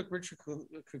 like he took Richard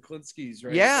Kuklinski's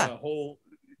right. Yeah, whole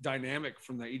dynamic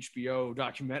from the HBO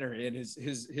documentary, and his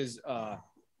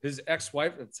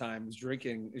ex-wife at the time was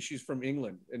drinking. She's from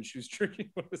England, and she was drinking.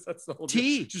 That's the whole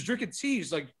tea. Deal. She's drinking tea.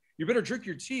 She's like, "You better drink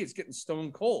your tea. It's getting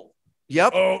stone cold."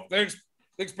 Yep. Oh, thanks,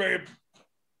 babe.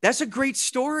 That's a great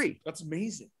story. That's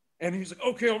amazing. And he's like,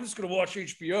 "Okay, I'm just gonna watch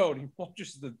HBO," and he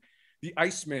watches the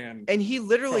Iceman. And he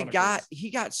literally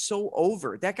Chronicles. got so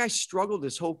over. That guy struggled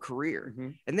his whole career, Mm-hmm.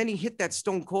 and then he hit that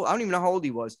stone cold. I don't even know how old he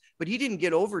was, but he didn't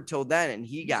get over till then, and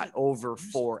he got over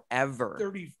forever.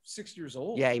 36 years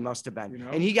old. Yeah, he must have been.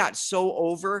 And he got so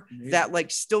over that, like,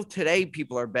 still today,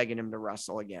 people are begging him to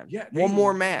wrestle again. Yeah, one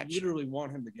more match. Literally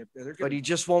want him to get there, but he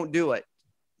just won't do it.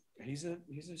 He's a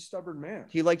stubborn man.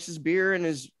 He likes his beer and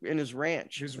his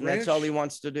ranch. That's all he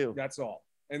wants to do. That's all.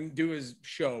 And do his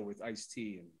show with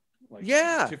Ice-T and like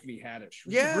Tiffany Haddish.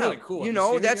 Which is really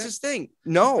cool. That's his thing.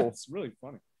 No, it's really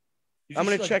funny. I'm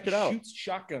gonna check it out. Shoots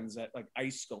shotguns at like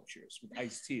ice sculptures with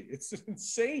Ice-T. It's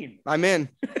insane. I'm in.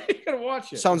 You gotta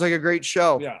watch it. Sounds like a great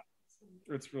show. Yeah,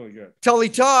 it's really good. Tully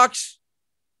Talks,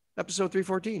 episode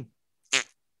 314.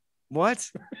 What?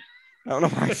 I don't know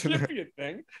why. That can't be a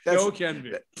thing. No, it can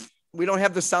be. We don't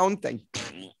have the sound thing.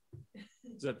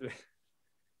 Is that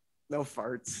no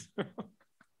farts.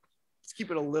 Let's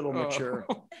keep it a little mature.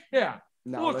 Yeah.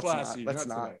 No, let's classy. Let's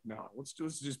not. No, let's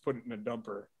just put it in a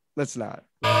dumper. Let's not.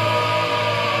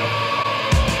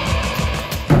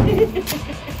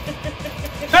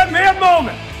 That mad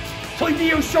moment.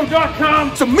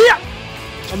 TullyDioShow.com. It's a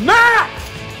myth. A myth.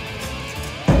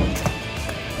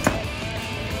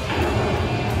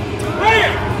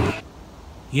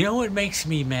 You know what makes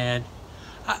me mad?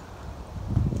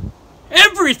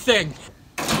 Everything!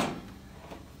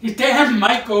 You damn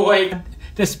microwave!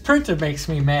 This printer makes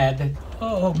me mad.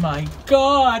 Oh my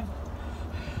god!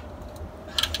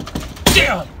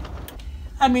 Damn!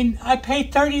 I mean, I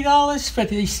paid $30 for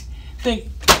these things.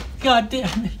 God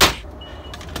damn it.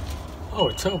 Oh,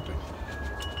 it's open.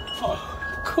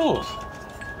 Oh, cool.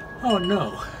 Oh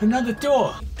no, another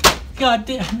door. God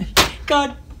damn it.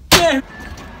 God damn it.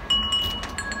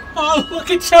 Oh, look,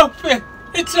 it's open.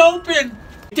 It's open.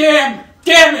 Damn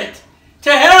it.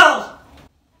 To hell.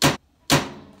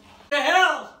 To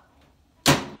hell.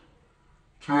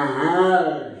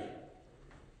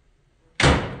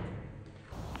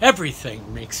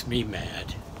 Everything makes me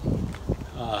mad.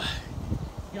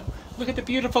 Look at the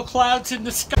beautiful clouds in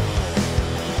the sky.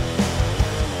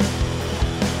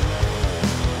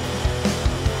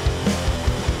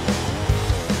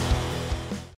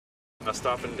 A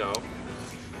stop and go.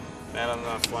 Man on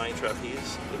the flying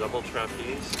trapeze, the double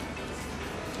trapeze,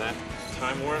 that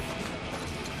time warp,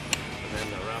 and then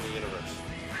around the universe.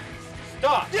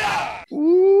 Stop! Yeah!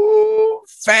 Ooh,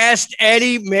 Fast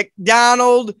Eddie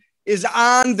McDonald is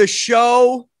on the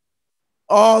show.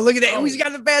 Oh, look at that. He's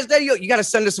got the Fast Eddie. You got to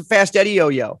send us a Fast Eddie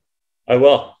yo. I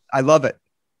will. I love it.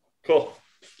 Cool.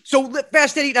 So,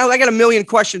 Fast Eddie, now I got a million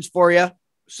questions for you.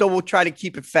 So we'll try to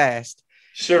keep it fast.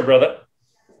 Sure, brother.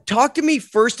 Talk to me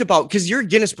first about, because you're a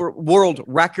Guinness World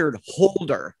Record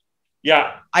holder.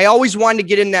 Yeah. I always wanted to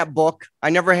get in that book.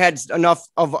 I never had enough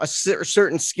of a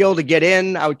certain skill to get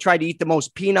in. I would try to eat the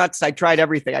most peanuts. I tried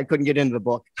everything. I couldn't get into the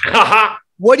book.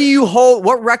 What do you hold?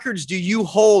 What records do you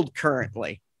hold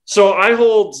currently? So I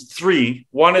hold 3.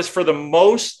 One is for the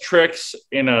most tricks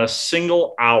in a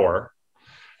single hour,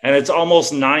 and it's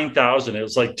almost 9,000. It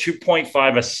was like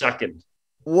 2.5 a second.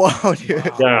 Whoa,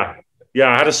 dude. Yeah. Yeah,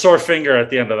 I had a sore finger at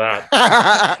the end of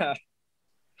that.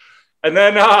 and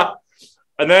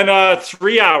then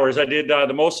 3 hours. I did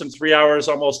the most in 3 hours,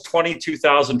 almost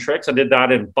 22,000 tricks. I did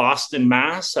that in Boston,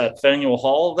 Mass at Faneuil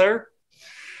Hall there.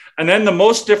 And then the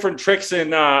most different tricks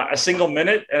in a single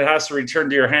minute. It has to return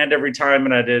to your hand every time.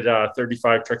 And I did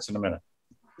 35 tricks in a minute.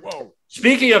 Whoa.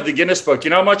 Speaking of the Guinness book,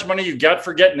 you know how much money you get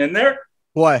for getting in there?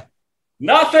 What?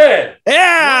 Nothing.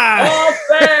 Yeah.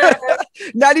 Nothing.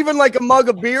 Not even like a mug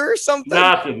of beer or something?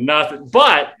 Nothing.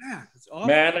 But, Yeah, that's awesome.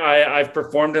 man, I've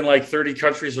performed in like 30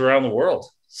 countries around the world.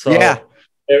 So Yeah.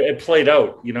 it played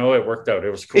out. You know, it worked out.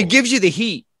 It was cool. It gives you the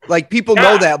heat. Like people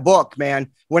know that book, man.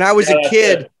 When I was a that's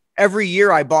kid, it. every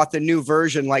year I bought the new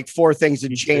version, like 4 things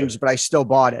had changed, but I still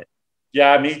bought it.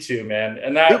 Yeah, me too, man.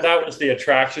 And that was the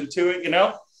attraction to it, you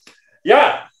know?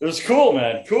 Yeah, it was cool,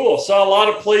 man. Cool. Saw a lot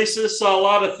of places, saw a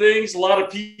lot of things, a lot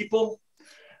of people.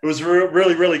 It was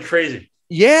really, really crazy.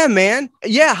 Yeah, man.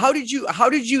 Yeah. How did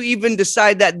you even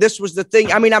decide that this was the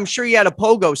thing? I mean, I'm sure you had a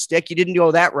pogo stick. You didn't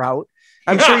go that route.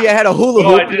 I'm sure you had a hula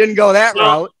No, hoop. You didn't go that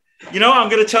route. You know, I'm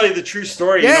going to tell you the true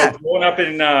story. Yeah. You know, growing up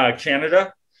in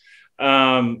Canada,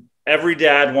 every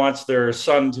dad wants their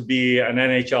son to be an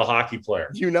NHL hockey player.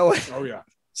 You know it. Oh, yeah.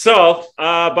 So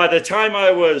by the time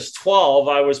I was 12,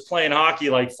 I was playing hockey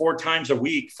like 4 times a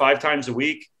week, 5 times a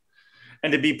week.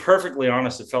 And to be perfectly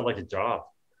honest, it felt like a job.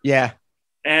 Yeah.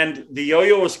 And the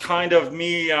yo-yo was kind of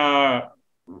me,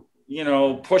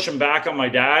 pushing back on my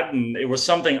dad. And it was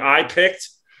something I picked.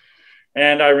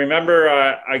 And I remember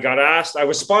I got asked, I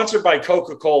was sponsored by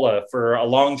Coca-Cola for a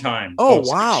long time. Oh, about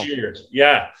 6 wow. years.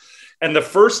 Yeah. And the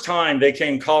first time they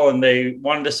came calling, they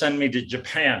wanted to send me to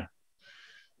Japan.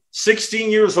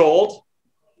 16 years old.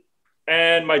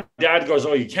 And my dad goes,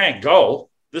 oh, you can't go.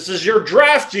 This is your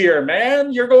draft year,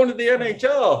 man. You're going to the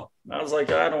NHL. And I was like,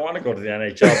 I don't want to go to the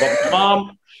NHL.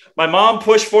 But my mom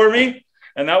pushed for me.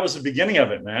 And that was the beginning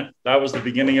of it, man. That was the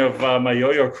beginning of my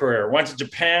yo-yo career. Went to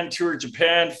Japan, toured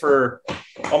Japan for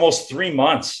almost 3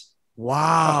 months.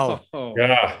 Wow. Oh.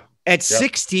 Yeah. At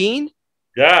 16?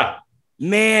 Yeah.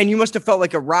 Man, you must have felt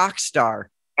like a rock star.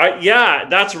 Yeah,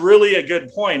 that's really a good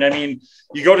point. I mean,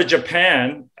 you go to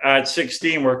Japan at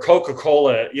 16 where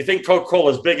Coca-Cola, you think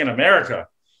Coca-Cola is big in America.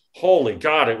 Holy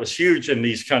God, it was huge in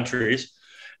these countries.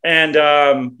 And,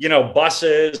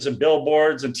 buses and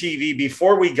billboards and TV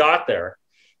before we got there.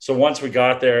 So once we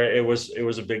got there, it was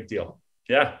a big deal.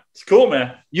 Yeah, it's cool,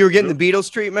 man. You were getting the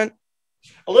Beatles treatment?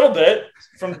 A little bit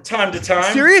from time to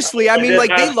time. Seriously, I mean,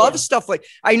 like they love some. stuff like,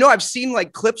 I know I've seen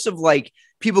like clips of like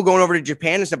people going over to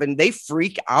Japan and stuff, and they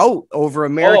freak out over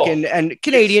American and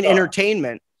Canadian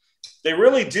entertainment. They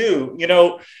really do. You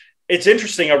know, it's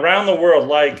interesting around the world,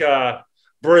 like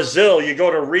Brazil, you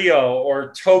go to Rio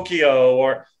or Tokyo,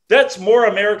 or that's more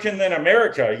American than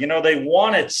America. You know, they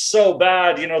want it so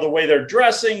bad, you know, the way they're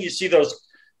dressing. You see those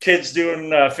kids doing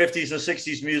 50s and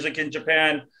 60s music in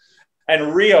Japan.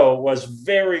 And Rio was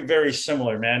very, very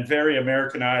similar, man. Very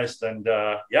Americanized. And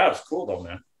it was cool though,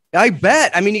 man. I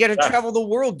bet. I mean, you got to travel the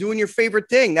world doing your favorite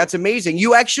thing. That's amazing.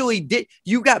 You actually did.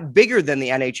 You got bigger than the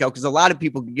NHL because a lot of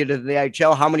people can get into the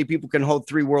NHL. How many people can hold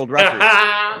 3 world records?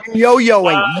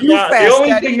 Yo-yoing. The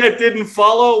only thing that didn't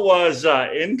follow was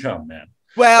income, man.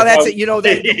 Well, that's it. You know,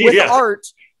 that with art,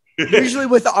 Usually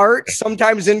with art,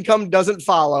 sometimes income doesn't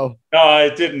follow. No,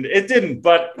 it didn't. It didn't.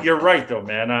 But you're right, though,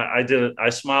 man. I did it. I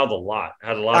smiled a lot.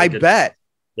 Had a lot. I of good bet.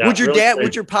 Yeah, Would your really dad? great.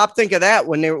 Would your pop think of that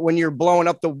when you're blowing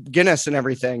up the Guinness and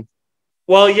everything?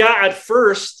 Well, yeah. At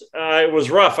first, it was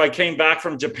rough. I came back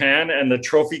from Japan, and the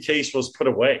trophy case was put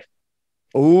away.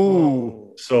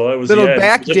 Ooh, So it was little yeah,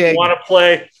 back if you dig. want to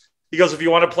play? He goes, if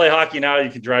you want to play hockey now, you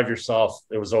can drive yourself.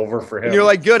 It was over for him. And you're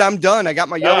like, good, I'm done. I got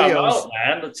my yeah, I'm yo-yos. out,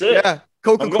 man. That's it. Yeah, I'm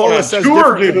going Coca-Cola on says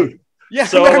tour, differently. dude. Yeah,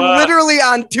 So, I'm literally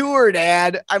on tour,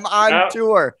 Dad. I'm on Yeah.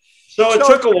 tour. So it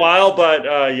took a while, but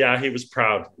yeah, he was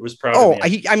proud. He was proud. Oh, of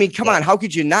me. I mean, come on. How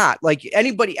could you not? Like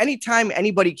anytime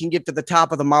anybody can get to the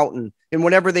top of the mountain, and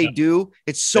whenever they do,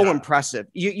 it's so impressive.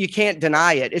 You can't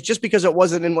deny it. It's just because it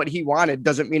wasn't in what he wanted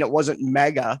doesn't mean it wasn't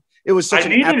mega. It was such I an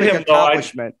needed epic him, though.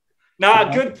 accomplishment.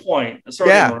 Good point. Sorry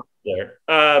to interrupt there.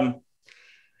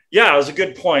 Yeah, it was a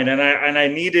good point, and I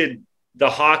needed the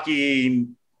hockey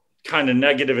kind of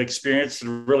negative experience to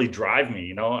really drive me.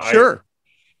 You know, Sure.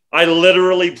 I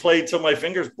literally played till my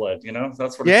fingers bled. You know,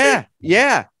 that's what.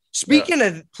 Yeah. Speaking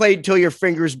of played till your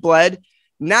fingers bled.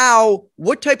 Now,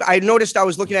 what type? I noticed I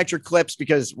was looking at your clips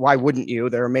because why wouldn't you?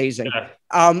 They're amazing. Yeah.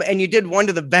 And you did one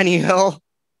to the Benny Hill.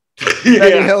 Yeah.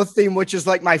 Benny Hill theme, which is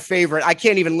like my favorite. I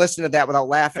can't even listen to that without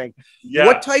laughing. Yeah.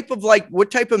 What type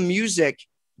of music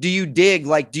do you dig?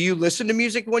 Like, do you listen to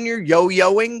music when you're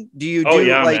yo-yoing? Do you do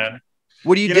man.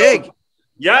 What do you dig?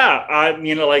 I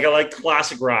like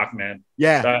classic rock, man.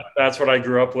 Yeah. That's what I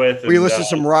grew up with. We listen to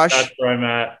some Rush. That's where I'm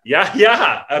at.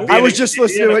 Yeah. I was just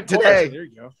listening to it today. There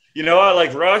you go. You know, I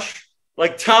like Rush,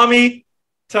 like Tommy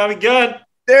Gunn.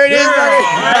 There it is,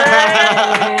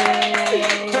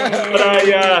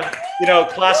 But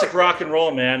classic rock and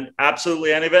roll, man.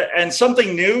 Absolutely any of it. And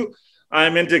something new,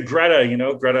 I'm into Greta,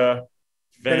 Greta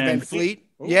Van Fleet.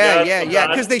 Yeah.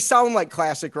 Because they sound like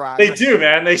classic rock. They do,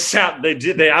 man. They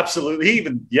absolutely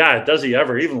does he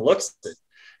ever even looks it.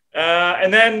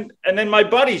 And then my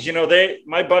buddies,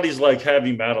 my buddies like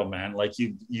heavy metal, man, like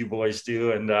you boys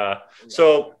do. And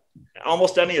so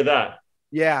almost any of that.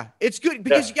 Yeah, it's good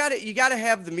because you gotta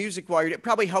have the music while it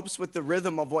probably helps with the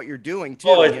rhythm of what you're doing too.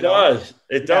 Oh, it does.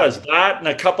 It does. That and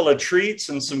a couple of treats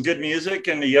and some good music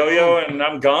and the yo-yo, and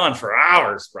I'm gone for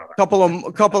hours, brother.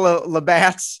 A couple of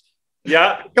Labatt's.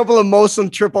 Yeah. A couple of Molson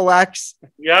Triple X.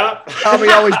 Yeah. Tommy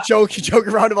always joke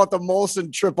around about the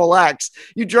Molson Triple X.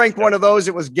 You drank one of those,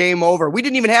 it was game over. We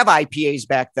didn't even have IPAs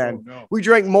back then. Oh, no. We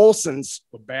drank Molsons.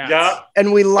 Yeah.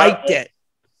 And we liked it.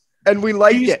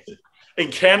 In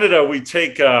Canada, we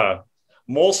take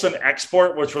Molson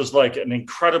Export, which was like an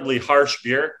incredibly harsh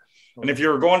beer. And if you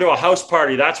were going to a house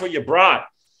party, that's what you brought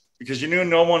because you knew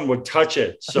no one would touch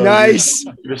it. So nice.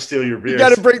 You steal your beer. You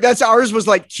got to bring ours was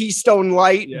like Keystone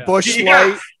Light, Bush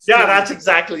Light. Yeah, that's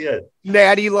exactly it.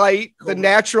 Natty Light. The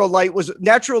Natural Light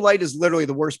is literally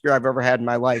the worst beer I've ever had in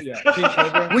my life.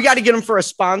 Yeah. We got to get them for a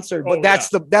sponsor, but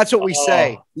that's what we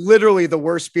say. Literally the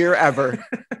worst beer ever.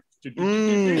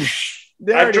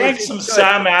 I drank some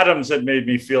Sam Adams that made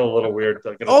me feel a little weird.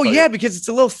 Oh, yeah, because it's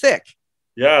a little thick.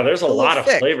 Yeah, there's a lot of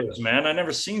flavors, man. I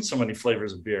never seen so many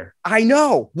flavors of beer. I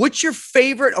know. What's your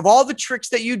favorite of all the tricks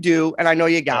that you do? And I know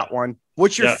you got one.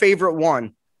 What's your favorite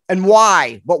one? And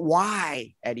why? But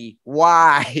why, Eddie?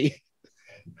 Why?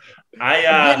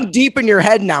 I'm getting deep in your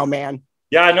head now, man.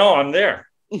 Yeah, I know. I'm there.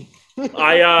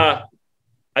 I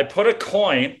put a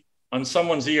coin on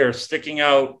someone's ear sticking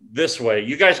out this way.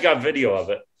 You guys got video of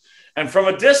it. And from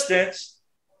a distance,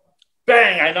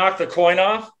 bang, I knocked the coin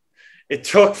off. It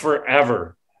took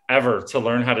forever to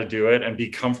learn how to do it and be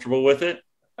comfortable with it.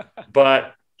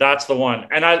 But that's the one.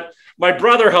 And my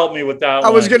brother helped me with that I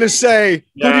was going to say,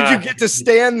 who did you get to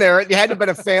stand there? It had to have been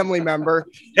a family member.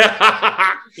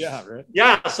 Yeah, right.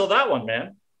 Yeah, so that one,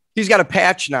 man. He's got a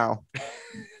patch now.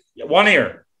 One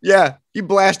ear. Yeah, he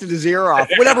blasted his ear off.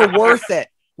 Whatever, worth it.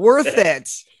 Worth it.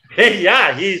 Hey,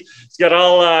 yeah, he's got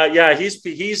all.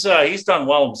 He's done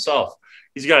well himself.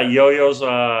 He's got yo-yos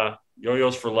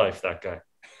for life. That guy.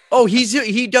 Oh,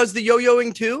 he does the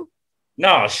yo-yoing too.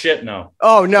 No shit, no.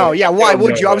 Oh no, yeah. Why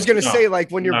would you? I was gonna say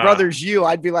like when your brother's you,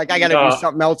 I'd be like, I gotta do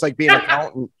something else, like be an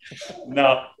accountant.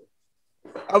 No,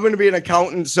 I'm gonna be an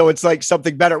accountant, so it's like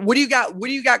something better. What do you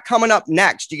got coming up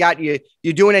next? You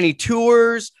doing any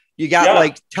tours? You got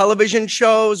like television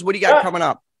shows? What do you got coming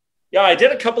up? Yeah, I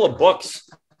did a couple of books.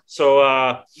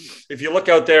 So if you look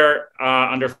out there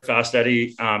under Fast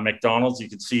Eddie McDonald's, you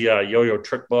can see yo-yo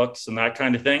trick books and that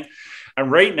kind of thing.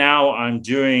 And right now I'm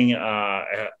doing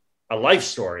a life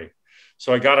story.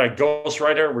 So I got a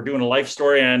ghostwriter. We're doing a life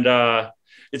story, and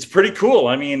it's pretty cool.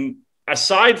 I mean, it's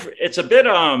a bit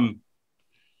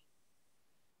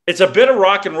it's a bit of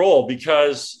rock and roll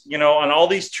because, you know, on all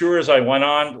these tours I went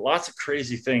on, lots of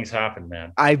crazy things happened,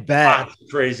 man. I bet. Lots of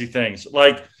crazy things.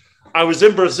 Like I was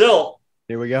in Brazil.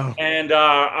 Here we go. And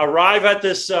arrive at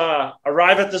this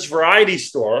variety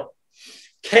store.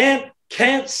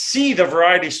 Can't see the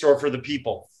variety store for the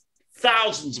people.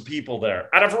 Thousands of people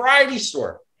there at a variety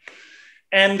store.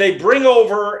 And they bring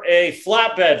over a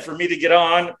flatbed for me to get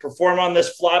on, perform on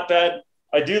this flatbed.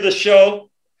 I do the show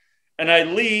and I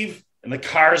leave and the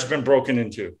car's been broken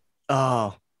into.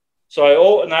 Oh. So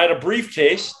I had a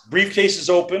briefcase. Briefcase is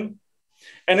open.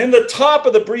 And in the top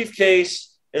of the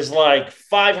briefcase is like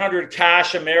 500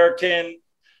 cash American,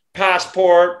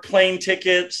 passport, plane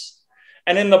tickets.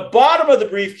 And in the bottom of the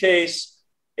briefcase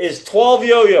is 12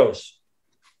 yo-yos.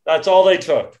 That's all they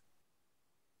took.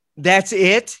 That's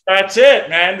it? That's it,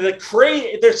 man.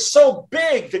 They're so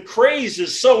big. The craze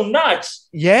is so nuts.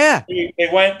 Yeah.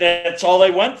 That's all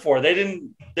they went for. They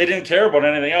didn't care about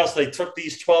anything else. They took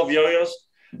these 12 yo-yos.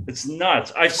 It's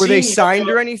nuts. Were they signed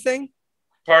or anything?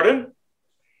 Pardon?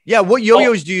 Yeah. What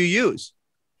yo-yos do you use?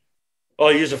 Oh,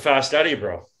 I use a Fast Eddie,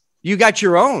 bro. You got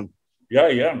your own?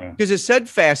 Yeah, man. Because it said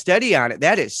Fast Eddie on it.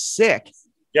 That is sick.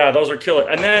 Yeah, those are killer.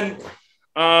 And then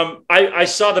I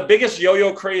saw the biggest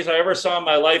yo-yo craze I ever saw in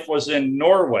my life was in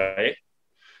Norway.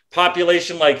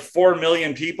 Population like 4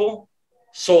 million people.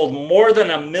 Sold more than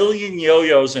 1 million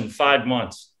yo-yos in 5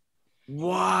 months.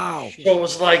 Wow. So it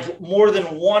was like more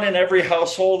than one in every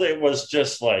household. It was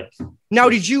just like. Now,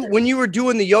 when you were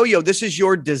doing the yo-yo, this is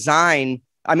your design.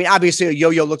 I mean, obviously a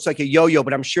yo-yo looks like a yo-yo,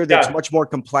 but I'm sure that's much more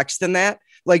complex than that.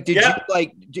 Like,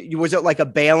 was it like a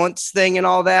balance thing and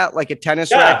all that? Like a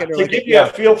tennis racket? Or to give you a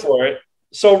feel for it.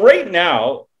 So right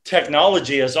now,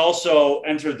 technology has also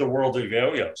entered the world of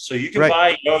yo-yos. So you can buy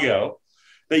a yo-yo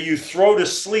that you throw to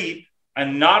sleep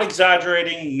and not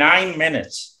exaggerating 9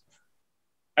 minutes.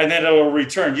 And then it'll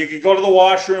return. You can go to the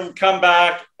washroom, come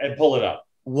back and pull it up.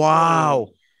 Wow.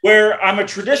 Where I'm a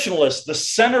traditionalist, the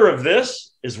center of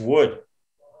this is wood.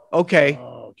 Okay.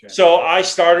 So I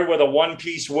started with a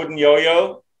one-piece wooden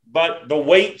yo-yo, but the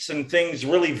weights and things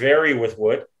really vary with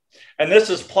wood. And this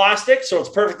is plastic, so it's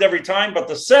perfect every time, but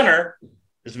the center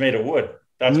is made of wood.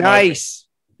 That's nice.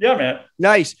 Yeah, man.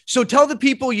 Nice. So tell the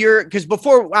people because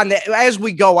as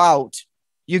we go out,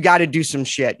 you got to do some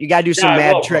shit. You got to do some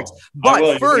mad tricks.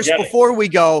 But first, before we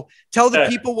go, tell the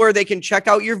people where they can check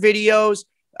out your videos,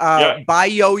 buy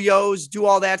yo-yos, do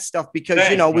all that stuff, because,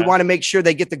 we want to make sure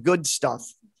they get the good stuff.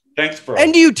 Thanks, bro.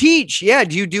 And do you teach? Yeah.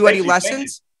 Do you do any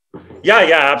lessons? Yeah,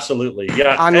 absolutely.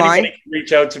 Yeah. Online? Anybody can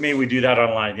reach out to me. We do that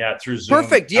online. Yeah. Through Zoom.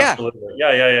 Perfect. Yeah. Absolutely.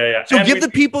 Yeah. So give the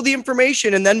people the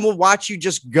information and then we'll watch you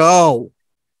just go.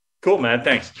 Cool, man.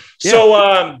 Thanks. Yeah.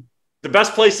 So the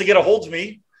best place to get a hold of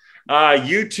me,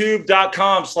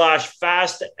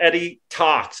 youtube.com/Fast Eddie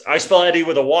Talks. I spell Eddie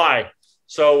with a Y.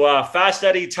 So Fast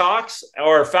Eddie Talks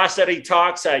or Fast Eddie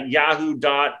Talks at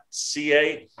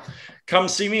yahoo.ca. Come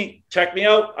see me, check me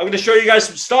out. I'm going to show you guys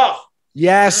some stuff.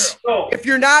 Yes. If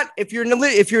you're not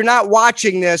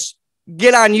watching this,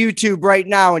 get on YouTube right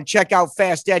now and check out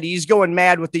Fast Eddie. He's going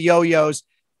mad with the yo-yos.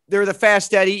 They're the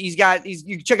Fast Eddie. You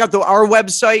can check out our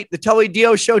website, the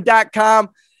TullyDiöShow.com.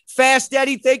 Fast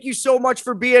Eddie, thank you so much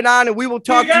for being on, and we will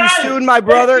talk to you soon, my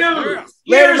brother.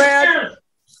 Later, man.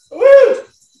 Woo!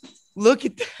 Look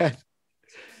at that.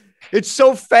 It's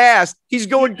so fast. He's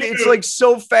going, it's like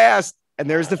so fast. And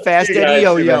there's the Fast Eddie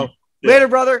yo-yo. Later,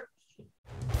 brother.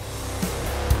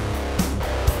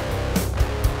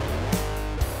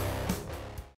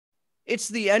 It's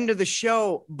the end of the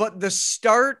show, but the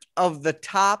start of the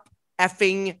top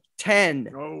effing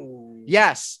 10. Oh.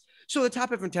 Yes. So the top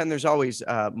effing 10, there's always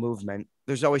movement.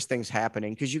 There's always things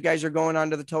happening because you guys are going on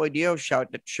to the Tully Diö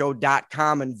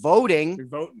Show.com and voting.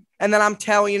 And then I'm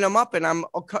tallying them up and I'm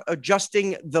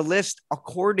adjusting the list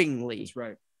accordingly. That's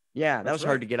right. Yeah, that was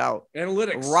hard to get out.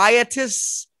 Analytics.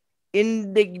 Riotous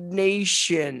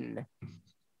indignation.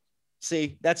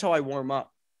 See, that's how I warm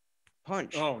up.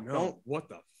 Punch. Oh, no. What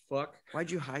the fuck? Why'd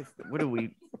you hide? What are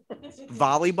we?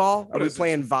 Volleyball? Are we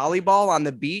playing volleyball on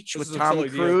the beach with Tom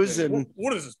Cruise? And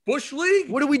what is this? Bush League?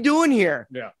 What are we doing here?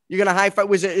 Yeah. You're going to high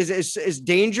five? Is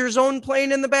Danger Zone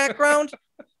playing in the background?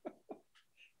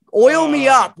 Oil me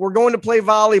up. We're going to play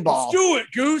volleyball. Let's do it,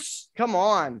 Goose. Come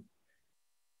on.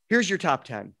 Here's your top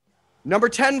 10. Number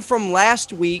 10 from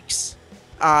last week's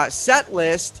set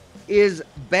list is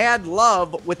Bad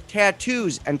Love with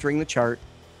Tattoos entering the chart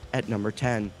at number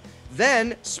 10.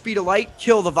 Then Speed of Light,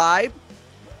 Kill the Vibe.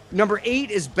 Number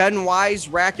 8 is Ben Wise,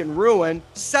 Rack and Ruin.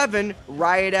 7,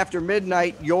 Riot After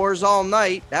Midnight, Yours All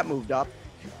Night. That moved up.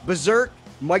 Berserk,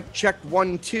 Mic Check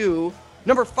 1, 2.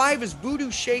 Number 5 is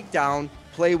Voodoo Shakedown,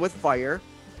 Play with Fire.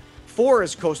 4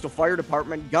 is Coastal Fire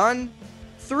Department gun.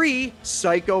 3,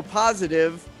 Psycho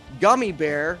Positive Gummy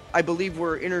Bear. I believe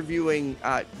we're interviewing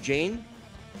Jane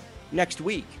next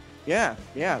week. Yeah,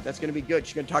 that's going to be good.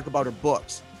 She's going to talk about her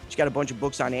books. She's got a bunch of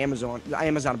books on Amazon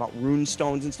about rune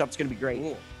stones and stuff. It's going to be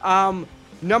great.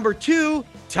 Number 2,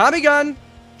 Tommy Gun,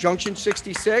 Junction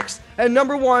 66. And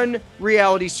number 1,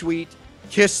 Reality Suite,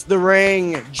 Kiss the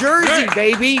Ring. Jersey,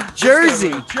 baby.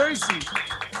 Jersey.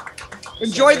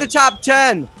 Enjoy the top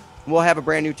 10. We'll have a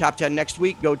brand new top 10 next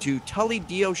week. Go to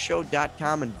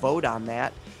TullyDioShow.com and vote on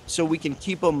that so we can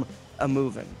keep them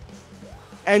moving.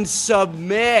 And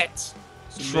submit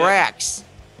tracks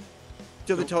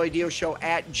to the Tully Diö Show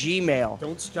at Gmail.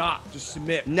 Don't stop. Just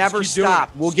submit. Never Just keep stop.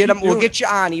 doing it. We'll Just get keep them. We'll doing get you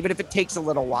on, even if it takes a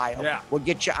little while. Yeah. We'll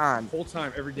get you on. Full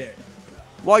time every day.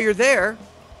 While you're there,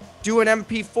 do an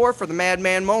MP4 for the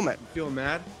Madman moment. You feeling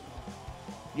mad?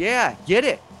 Yeah, get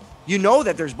it. You know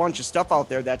that there's a bunch of stuff out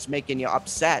there that's making you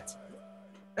upset.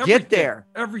 Everything, Get there.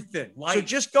 Everything. So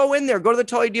just go in there. Go to the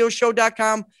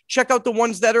TullyDioShow.com. Check out the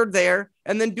ones that are there,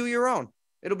 and then do your own.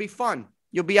 It'll be fun.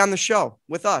 You'll be on the show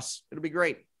with us. It'll be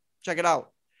great. Check it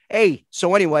out. Hey,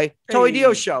 so anyway, Tully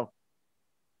Diö Show.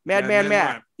 Madman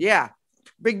Matt. Yeah.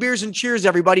 Big beers and cheers,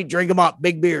 everybody. Drink them up.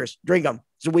 Big beers. Drink them.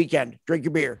 It's a weekend. Drink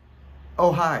your beer.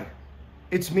 Oh, hi.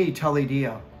 It's me, Tully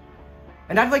Diö.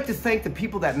 And I'd like to thank the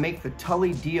people that make the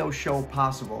Tully Diö Show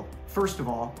possible. First of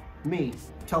all, me,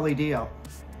 Tully Diö.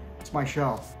 It's my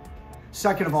show.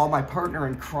 Second of all, my partner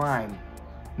in crime,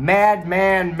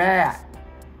 Madman Matt.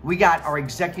 We got our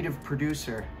executive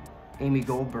producer, Amy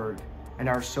Goldberg, and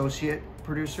our associate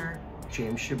producer,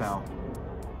 James Chabelle.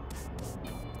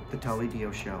 The Tully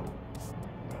Diö Show.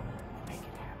 Make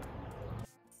it happen.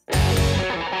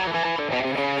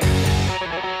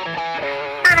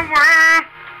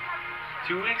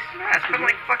 2 weeks? Yeah, it's been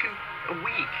like fucking a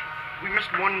week. We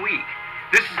missed 1 week.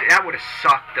 That would have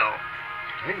sucked though.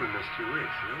 I think we missed 2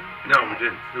 weeks, didn't we? No, we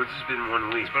didn't. It's just been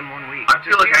 1 week. It's been 1 week. I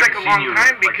feel like it I seems like a haven't long seen you in,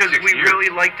 time like, because 6 we years. really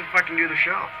like to fucking do the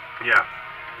show. Yeah,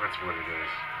 that's what it is.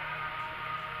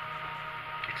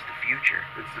 It's the future.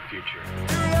 It's the future.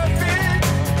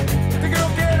 The girl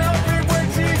get up and when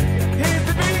she hears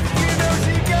the beat, you know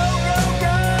she go, go,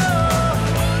 go.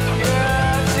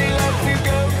 Yeah, she loves to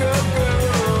go, go, go.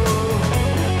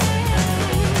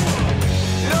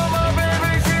 You know my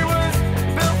baby, she was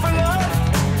built for love.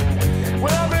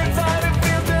 When I'm inside it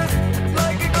feels just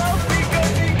like a ghost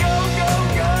because she go, go,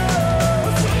 go.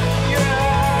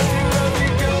 Yeah, she loves to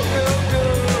go, go, go.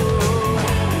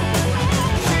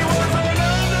 She was a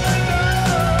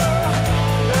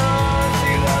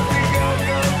she loves to go,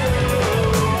 go, go.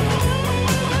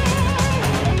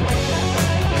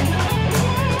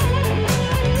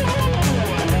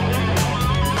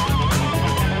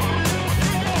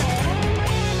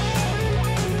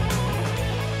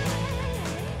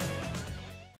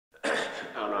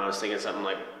 I don't know, I was thinking something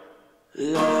like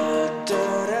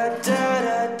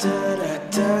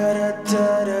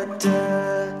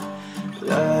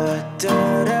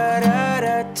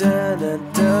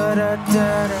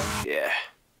Yeah.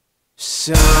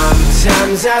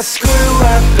 Sometimes I screw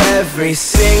up every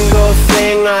single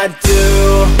thing I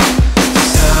do.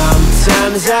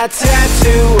 Sometimes I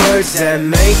tattoo words that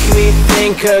make me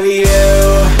think of you.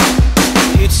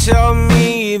 You told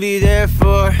me you'd be there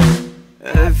for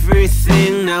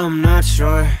everything, now I'm not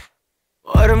sure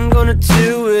what I'm gonna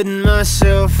do with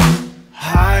myself.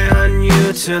 High on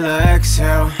you till I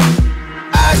exhale.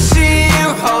 I see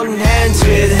you holding hands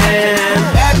with hand.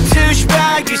 That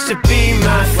douchebag used to be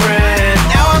my friend.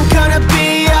 Now I'm gonna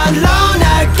be alone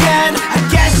again. I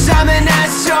guess I'm an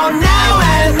asshole now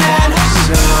and then.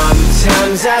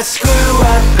 Sometimes I screw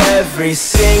up every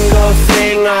single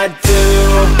thing I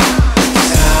do.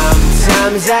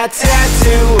 Sometimes I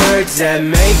tattoo words that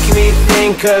make me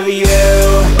think of you.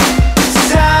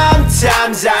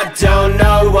 Sometimes I don't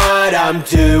know what I'm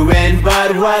doing,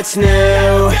 but what's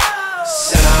new?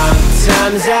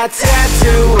 Sometimes I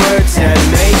tattoo words that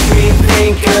make me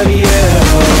think of you.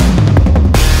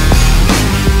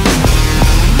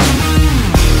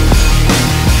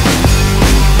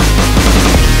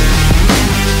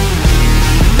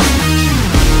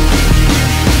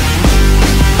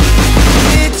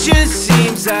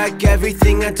 Like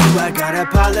everything I do, I gotta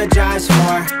apologize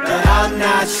for, but I'm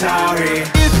not sorry.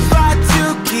 If I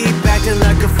do keep acting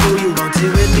like a fool, you won't do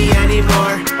with me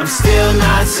anymore. I'm still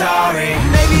not sorry.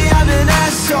 Maybe I'm an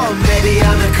asshole, maybe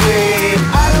I'm a creep.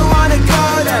 I don't wanna go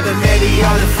there, but maybe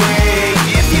you're the freak.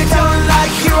 If you don't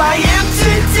like who I am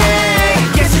today,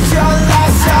 guess it's your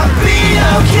loss, I'll be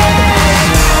okay.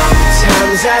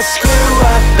 Sometimes I screw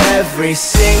up every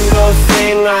single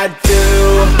thing I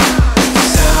do.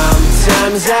 Sometimes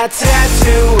Sometimes I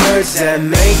tattoo words that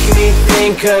make me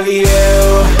think of you.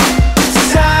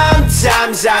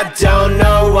 Sometimes I don't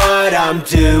know what I'm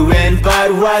doing,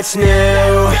 but what's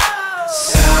new?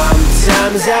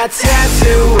 Sometimes I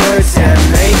tattoo words that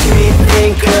make me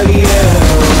think of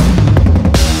you.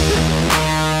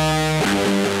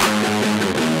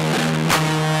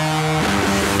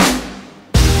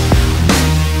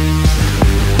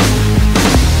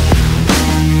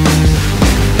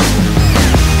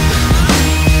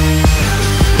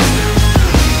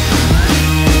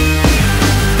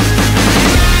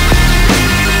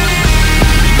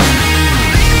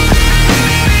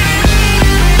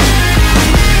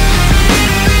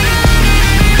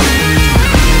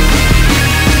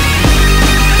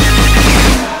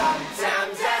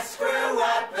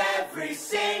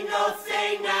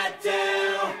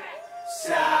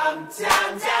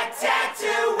 Sometimes I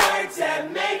tattoo words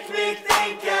that make me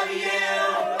think of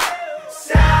you.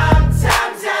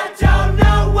 Sometimes I don't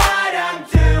know what I'm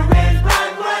doing, but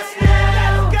what's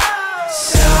new?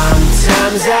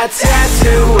 Sometimes I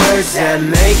tattoo words that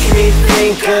make me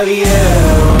think of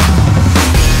you.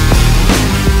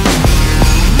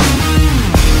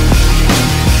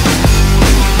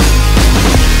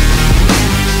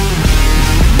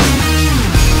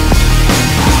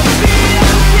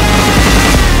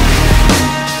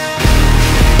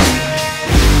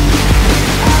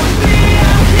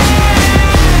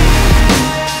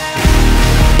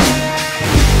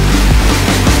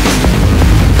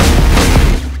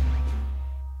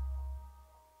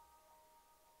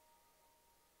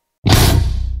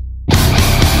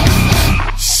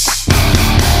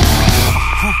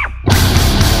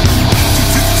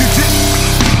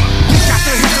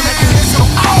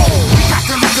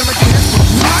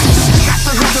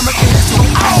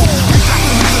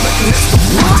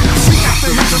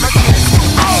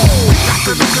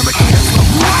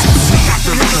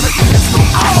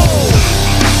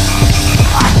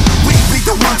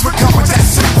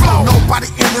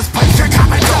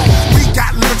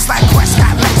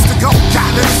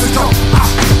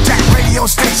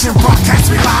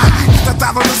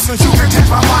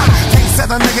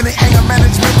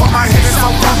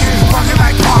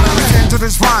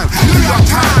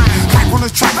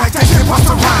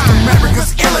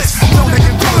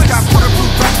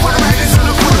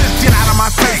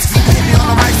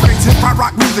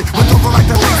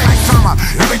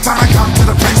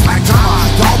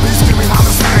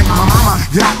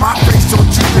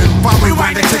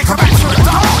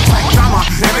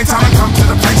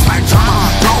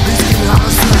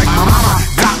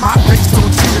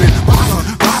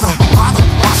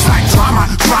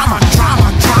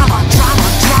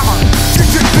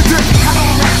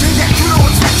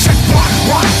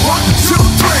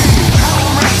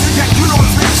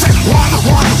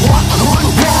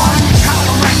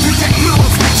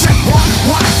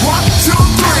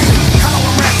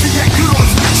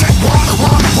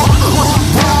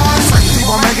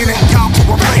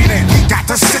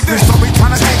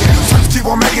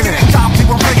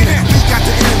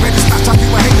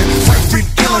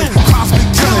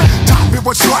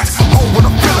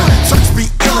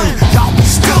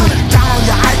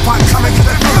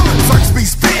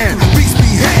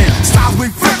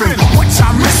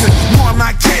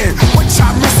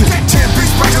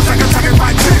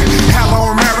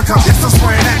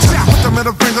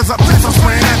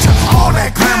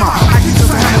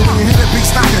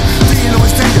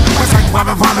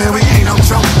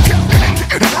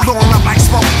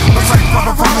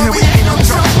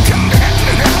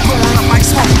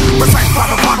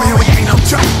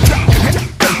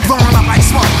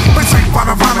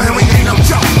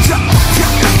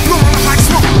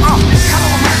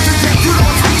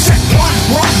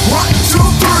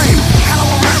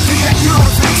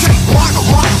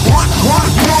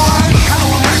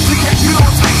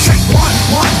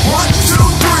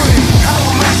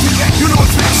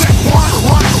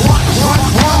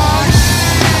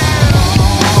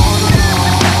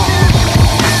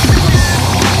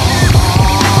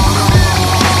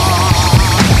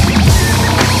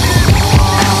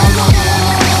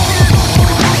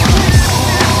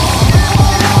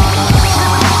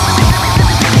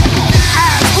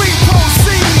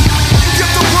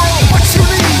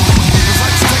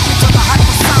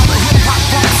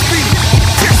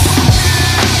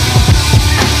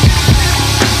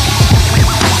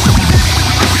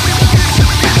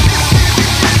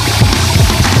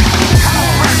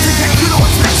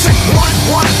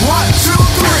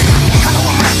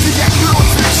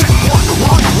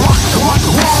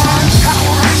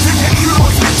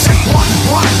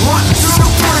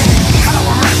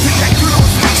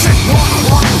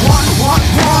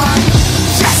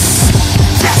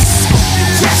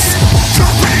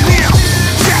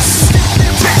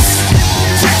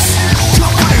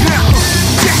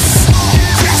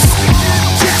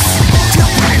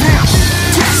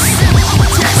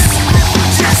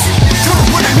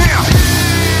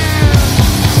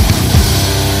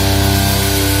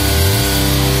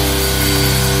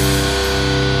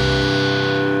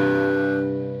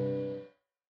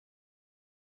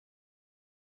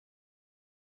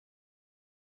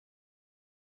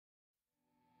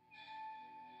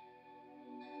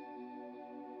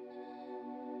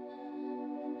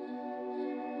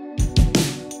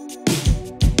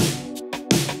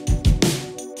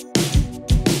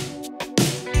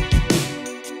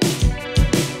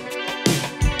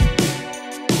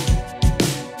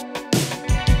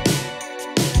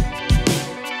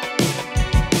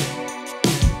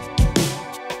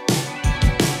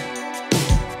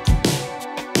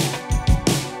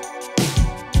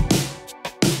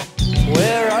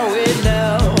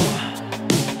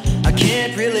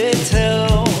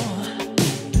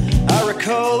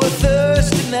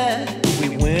 that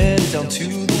we went down to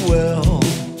the well.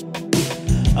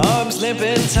 Arms limp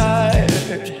and tired,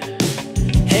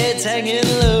 heads hanging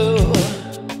low,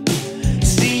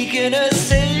 seeking a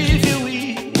savior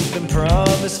we've been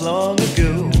promised long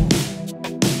ago.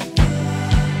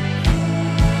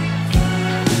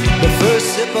 The first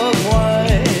sip of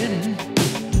wine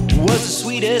was the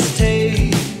sweetest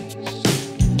taste,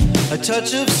 a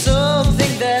touch of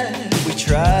something that we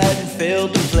tried and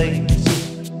failed to place.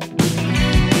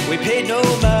 We paid no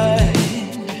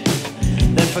mind,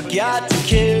 then forgot to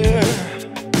care.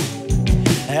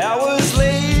 Hours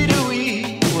later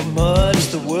we were much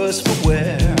the worse for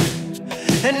wear.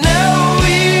 And now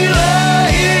we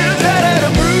lie here battered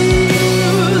and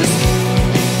bruised,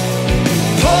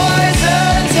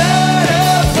 poison tied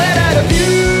up, bled out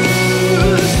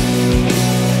abused.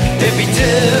 It'd be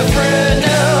different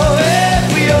now if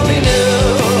we only knew,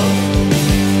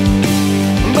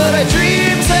 but our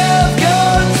dreams have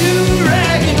gone to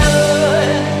ragging on.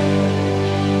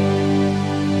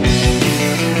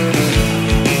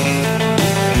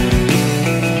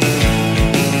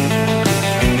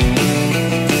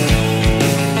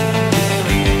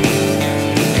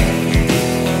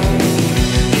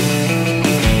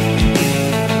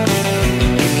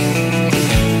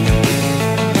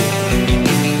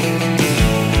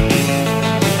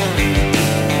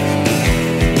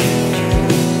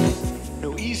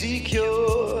 No easy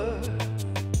cure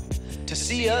to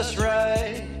see us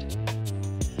right,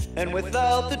 and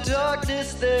without the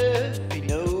darkness there'd be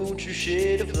no true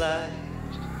shade of light.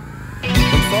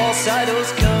 When false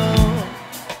idols come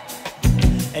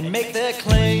and make their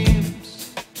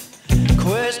claims,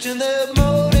 question their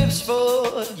motives,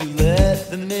 for you let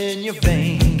them in your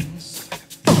veins.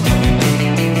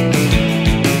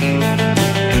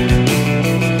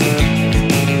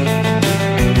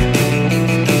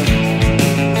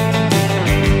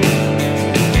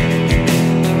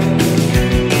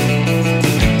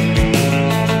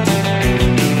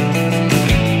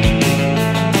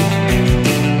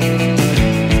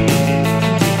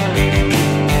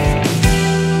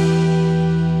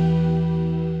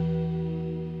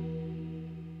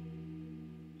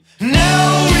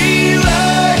 Now we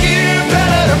lie here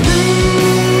battered and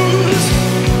bruised,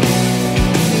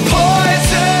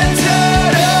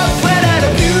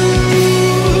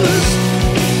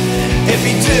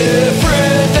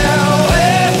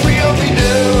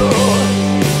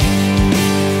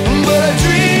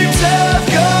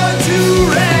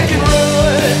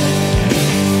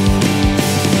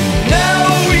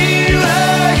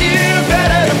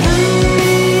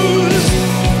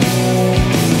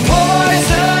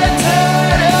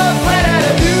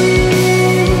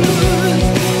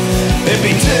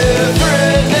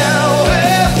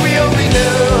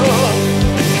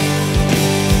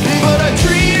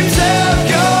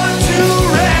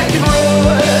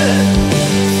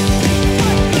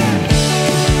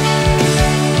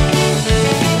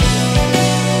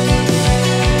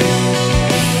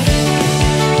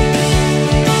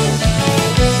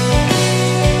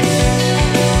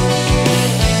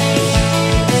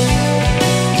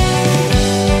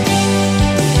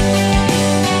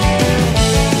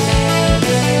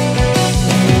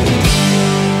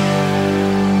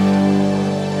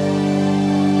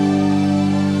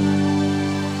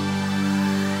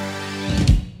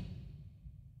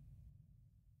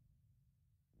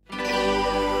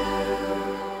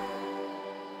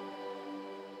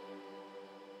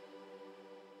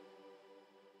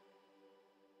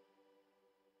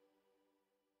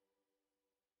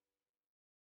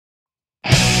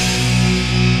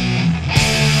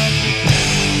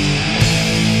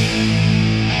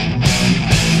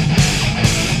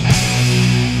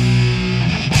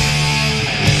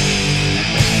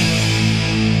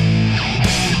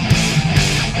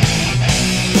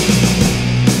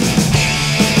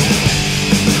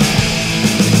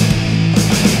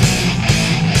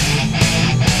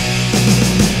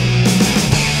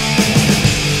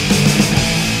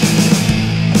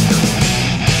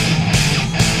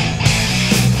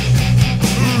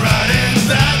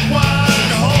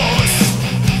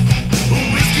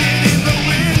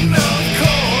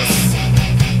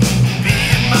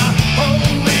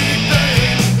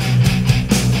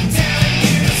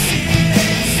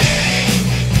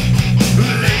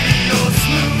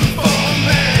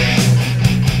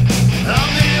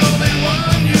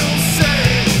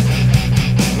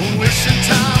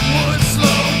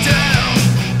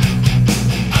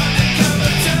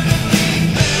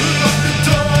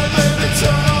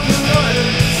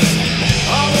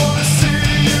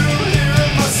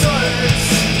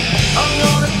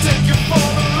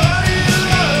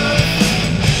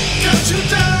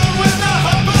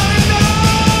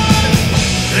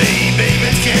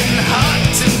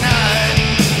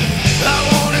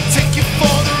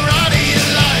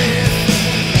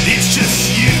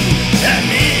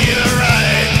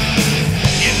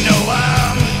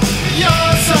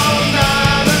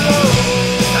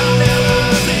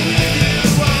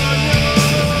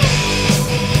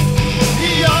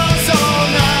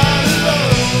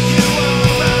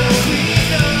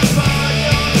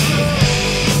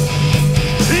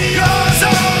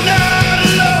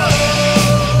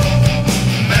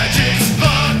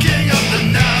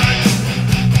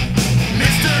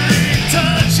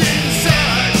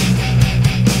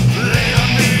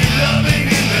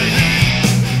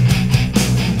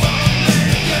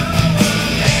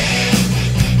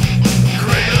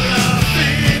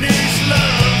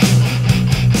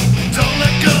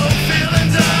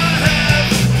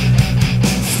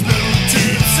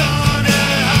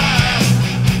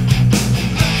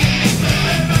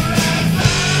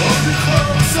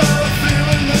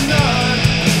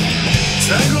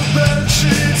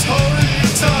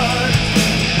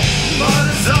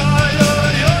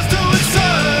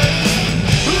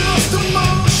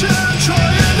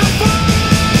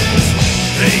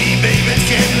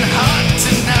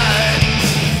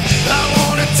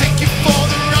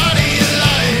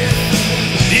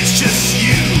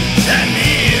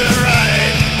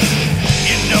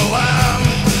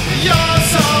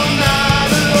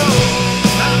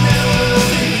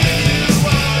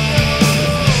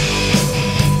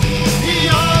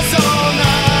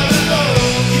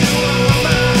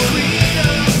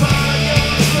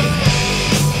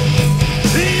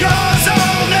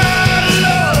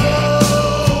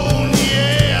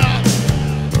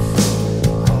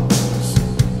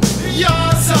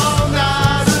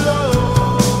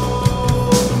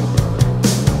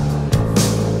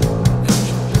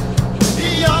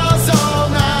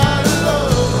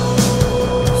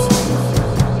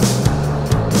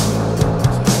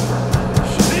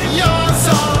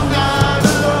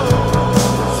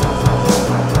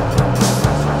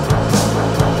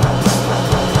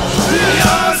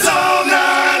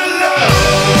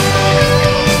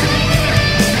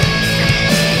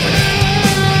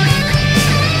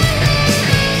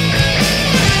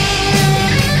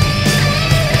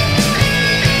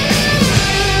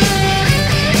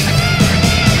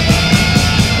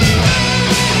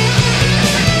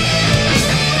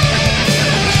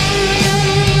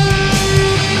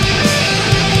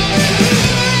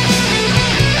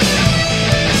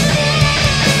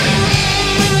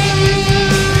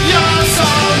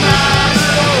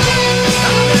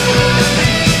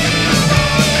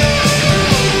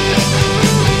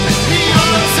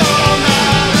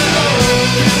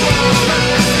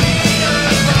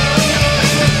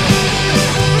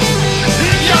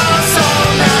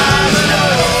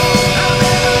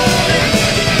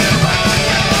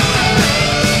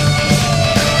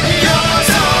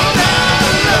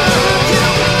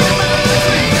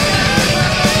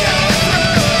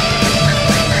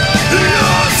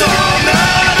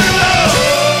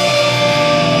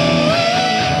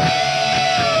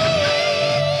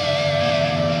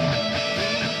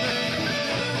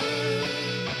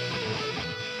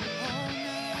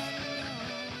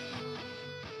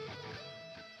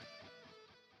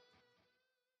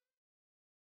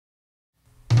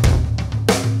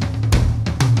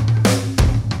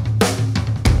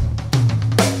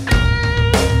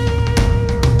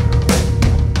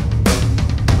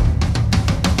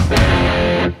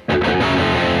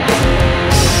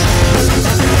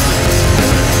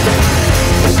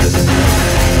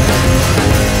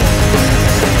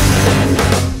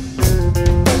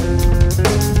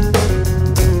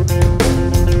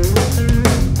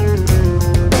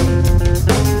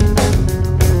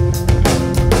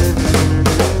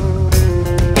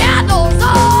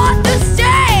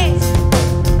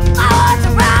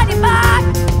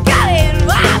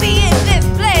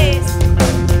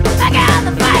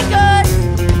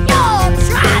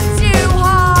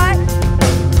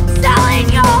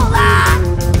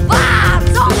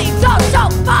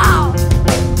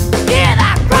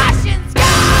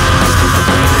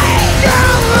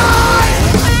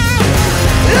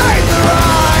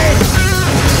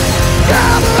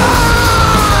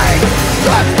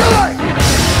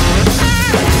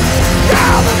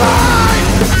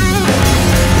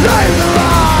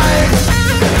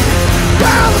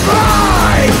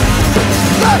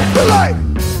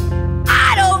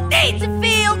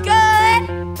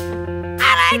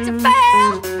 hate to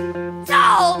fail.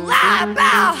 Don't lie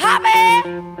about hobby.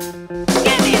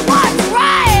 Give me what's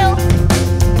real.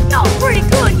 You're pretty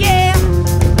good, yeah.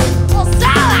 Well,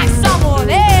 sound like someone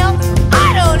else. I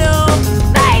don't know.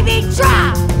 Maybe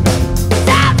try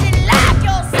something like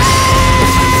yourself.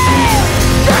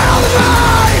 Down the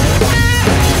line.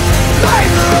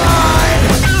 Leave the line.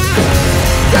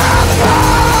 Down the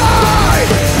line.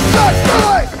 Let's do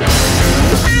it.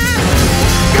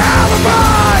 Down the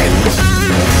line.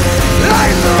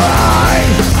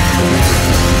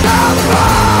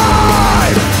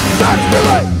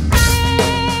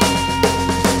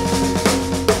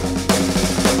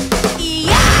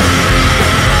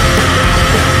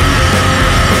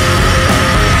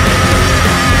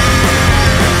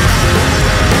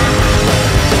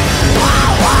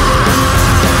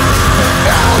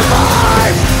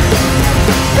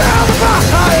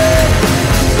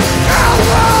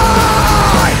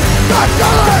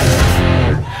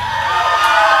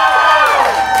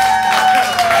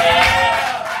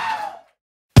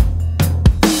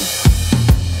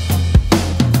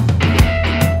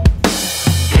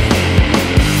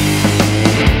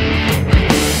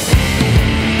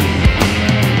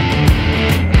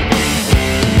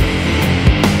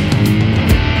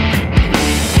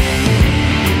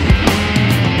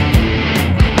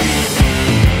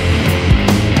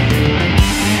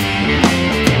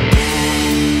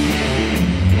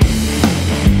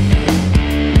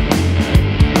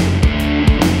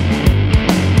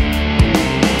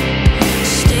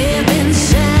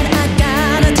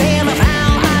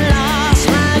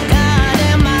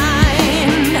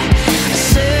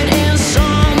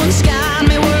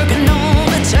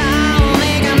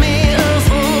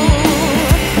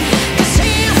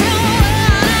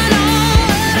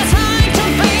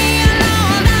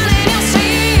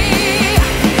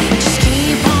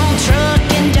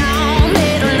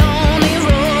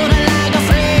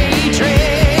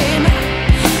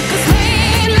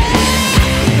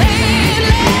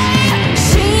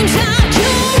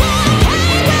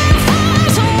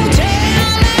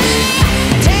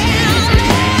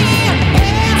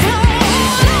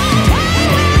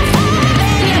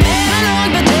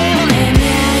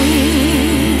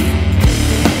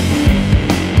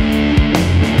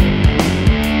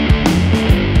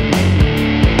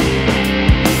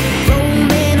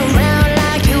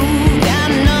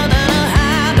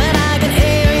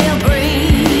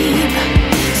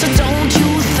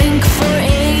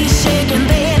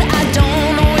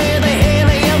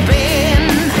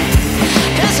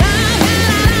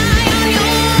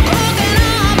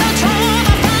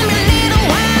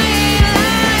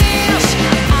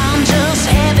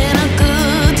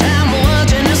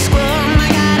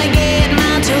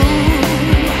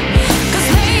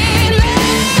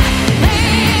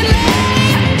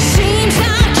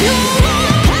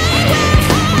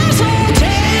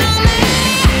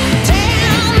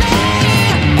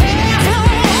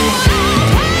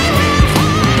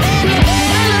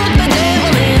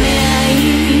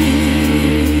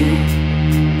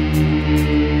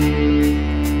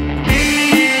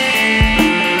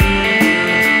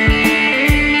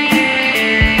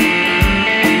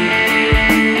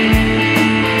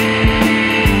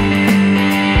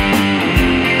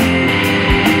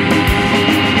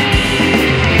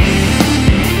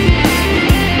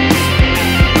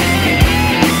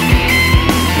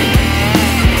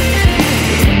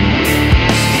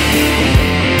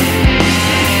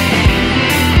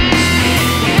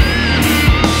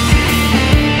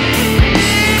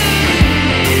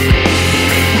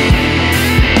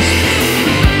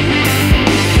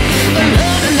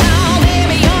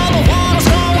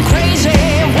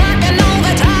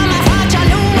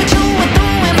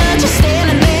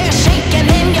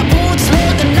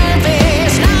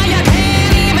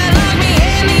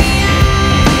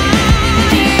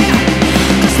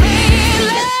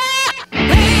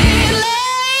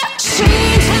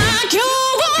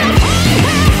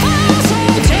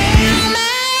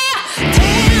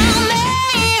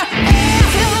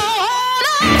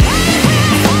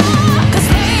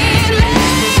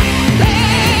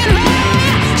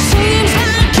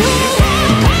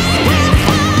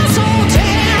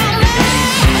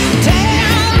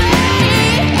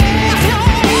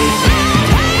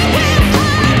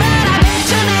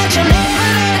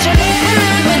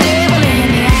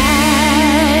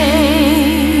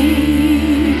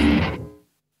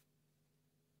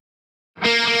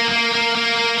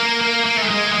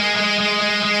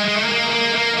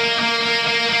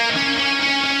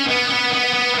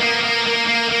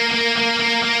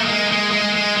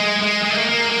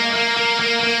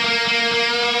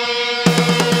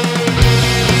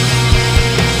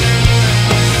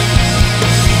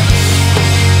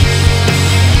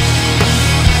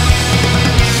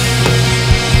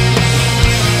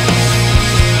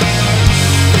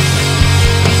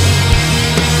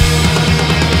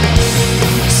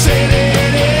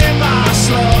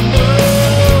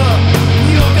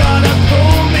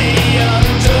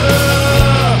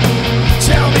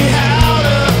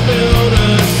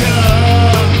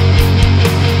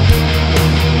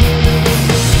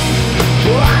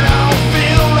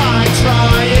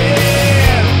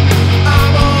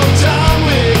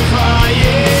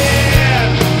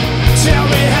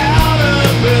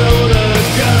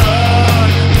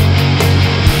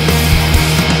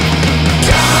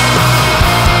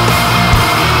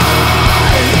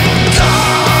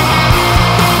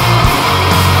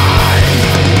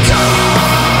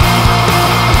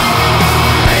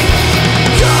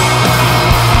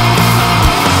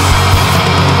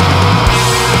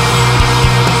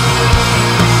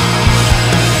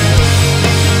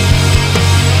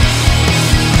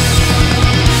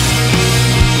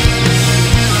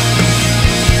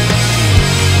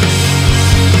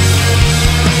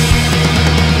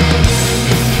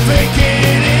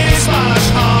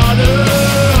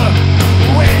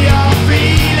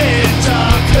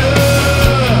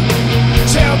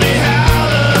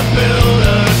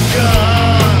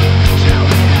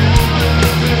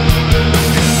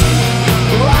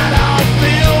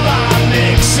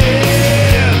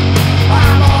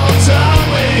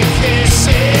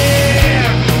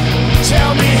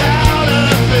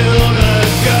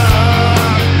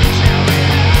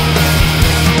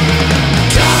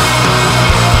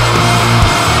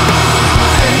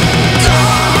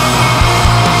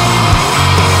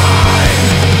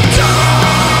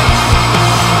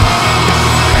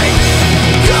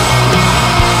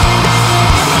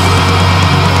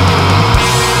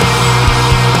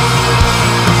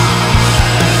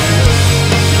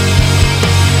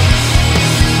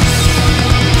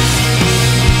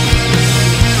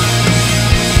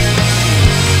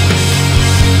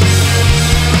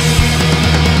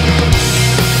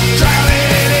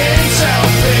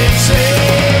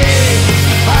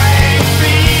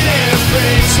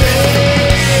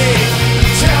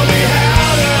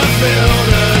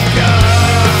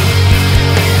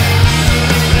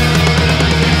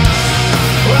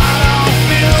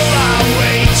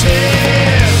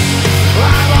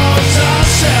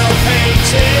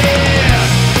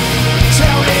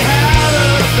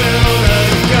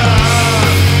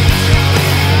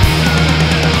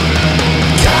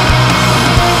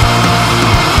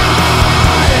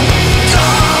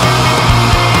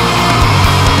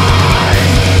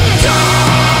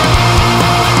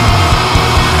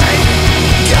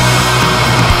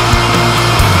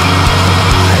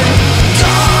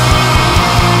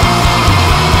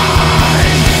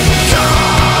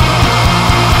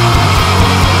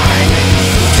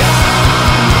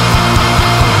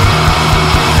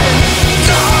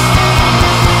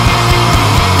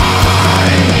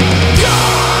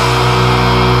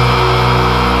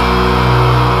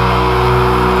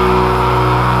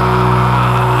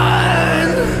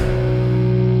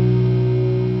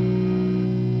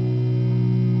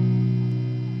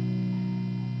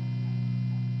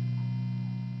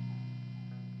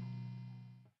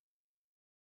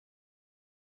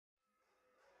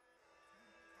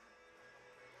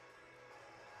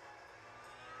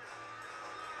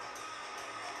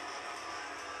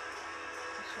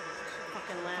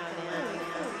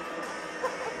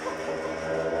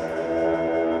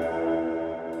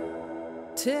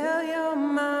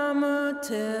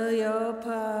 tell your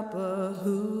papa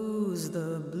who's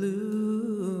the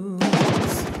blues.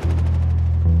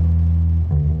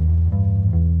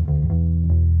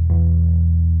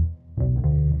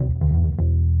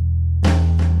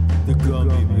 The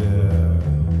gummy bear.